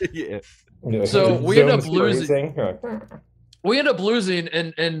 Yeah. So we end up losing. We end up losing,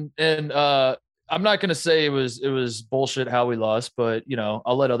 and I'm not gonna say it was bullshit how we lost, but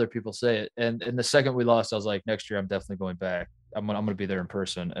I'll let other people say it. And the second we lost, I was like, next year I'm definitely going back. I'm gonna be there in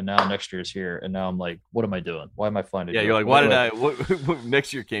person. And now next year is here, and now I'm like, what am I doing? Why am I flying to? Yeah, you're like, why did I? What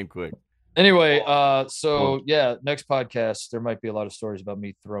next year came quick. Anyway, so yeah, next podcast there might be a lot of stories about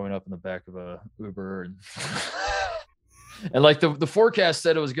me throwing up in the back of a Uber and like the forecast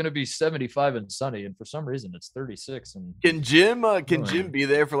said it was going to be 75 and sunny, and for some reason it's 36. And can Jim be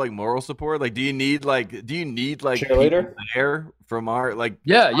there for like moral support? Like, do you need like cheerleader there from our like?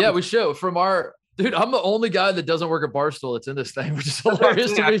 Yeah, we show from our. Dude, I'm the only guy that doesn't work at Barstool that's in this thing, which is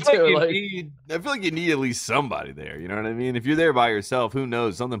hilarious to me too. I feel like you need at least somebody there. You know what I mean? If you're there by yourself, who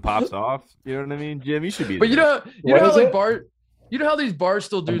knows? Something pops off. You know what I mean, Jim? You should be. But there. you know how these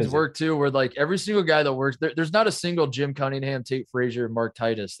Barstool dudes work too, where like every single guy that works there's not a single Jim Cunningham, Tate Frazier, Mark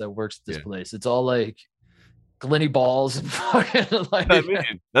Titus that works at this place. It's all like Glenny Balls and fucking like. I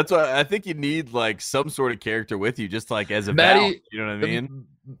mean, that's why I think you need like some sort of character with you, just like as a Maddie. You know what I mean?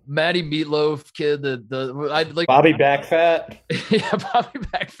 Matty Meatloaf kid, I like Bobby Backfat. Yeah, Bobby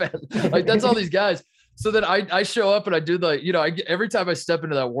Backfat. Like that's all these guys. So then I show up and I do every time I step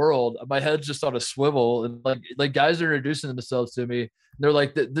into that world, my head's just on a swivel, and like guys are introducing themselves to me. They're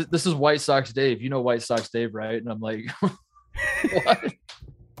like, "This is White Sox Dave. You know White Sox Dave, right?" And I'm like, "What?"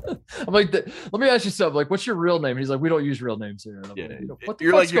 I'm like, "Let me ask you something. Like, what's your real name?" And he's like, "We don't use real names here." And I'm like, what the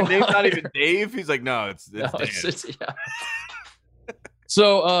You're like, your name's on not here? even Dave. He's like, "No, it's yeah."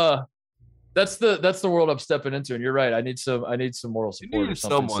 So that's the world I'm stepping into, and you're right. I need some moral support or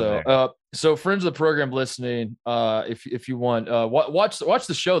something. So friends of the program listening, if you want, watch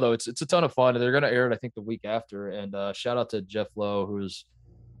the show though. It's a ton of fun, and they're gonna air it I think the week after. And shout out to Jeff Lowe, who's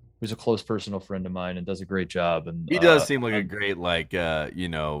a close personal friend of mine and does a great job. And he does seem like a great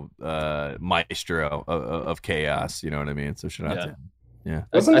maestro of chaos. You know what I mean? So shout out to him. Yeah,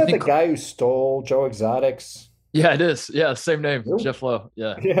 wasn't that the guy who stole Joe Exotic's? Yeah, it is. Yeah, same name, really? Jeff Lowe.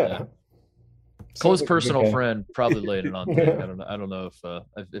 Yeah. Close personal friend, probably laying it on thick. I don't know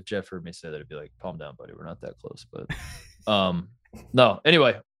if Jeff heard me say that, it'd be like, calm down, buddy. We're not that close. But no.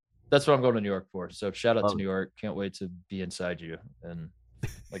 Anyway, that's what I'm going to New York for. So shout out to New York. Can't wait to be inside you in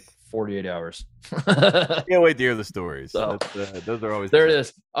like 48 hours. Can't wait to hear the stories. So, those are always there. It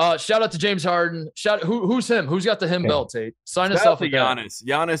is. Shout out to James Harden. Who's him? Who's got the him belt, Tate? Sign us up to Giannis.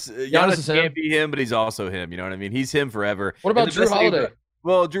 Giannis can't be him, but he's also him. You know what I mean? He's him forever. What about Drew Holiday?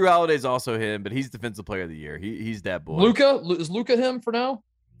 Well, Drew Holiday's also him, but he's Defensive Player of the Year. He's that boy. Is Luka him for now?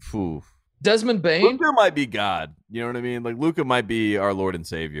 Ooh. Desmond Bain? Luka might be God. You know what I mean? Like Luka might be our Lord and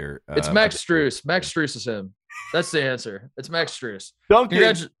Savior. It's Max Strus. Max Strus is him. That's the answer. It's Max Strus.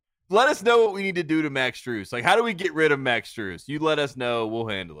 Duncan, let us know what we need to do to Max Strus. Like, how do we get rid of Max Strus? You let us know. We'll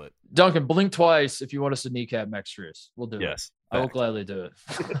handle it. Duncan, blink twice if you want us to kneecap Max Strus. We'll do it. Yes. I will gladly do it.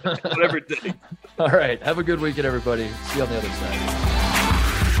 Whatever it takes. All right. Have a good weekend, everybody. See you on the other side.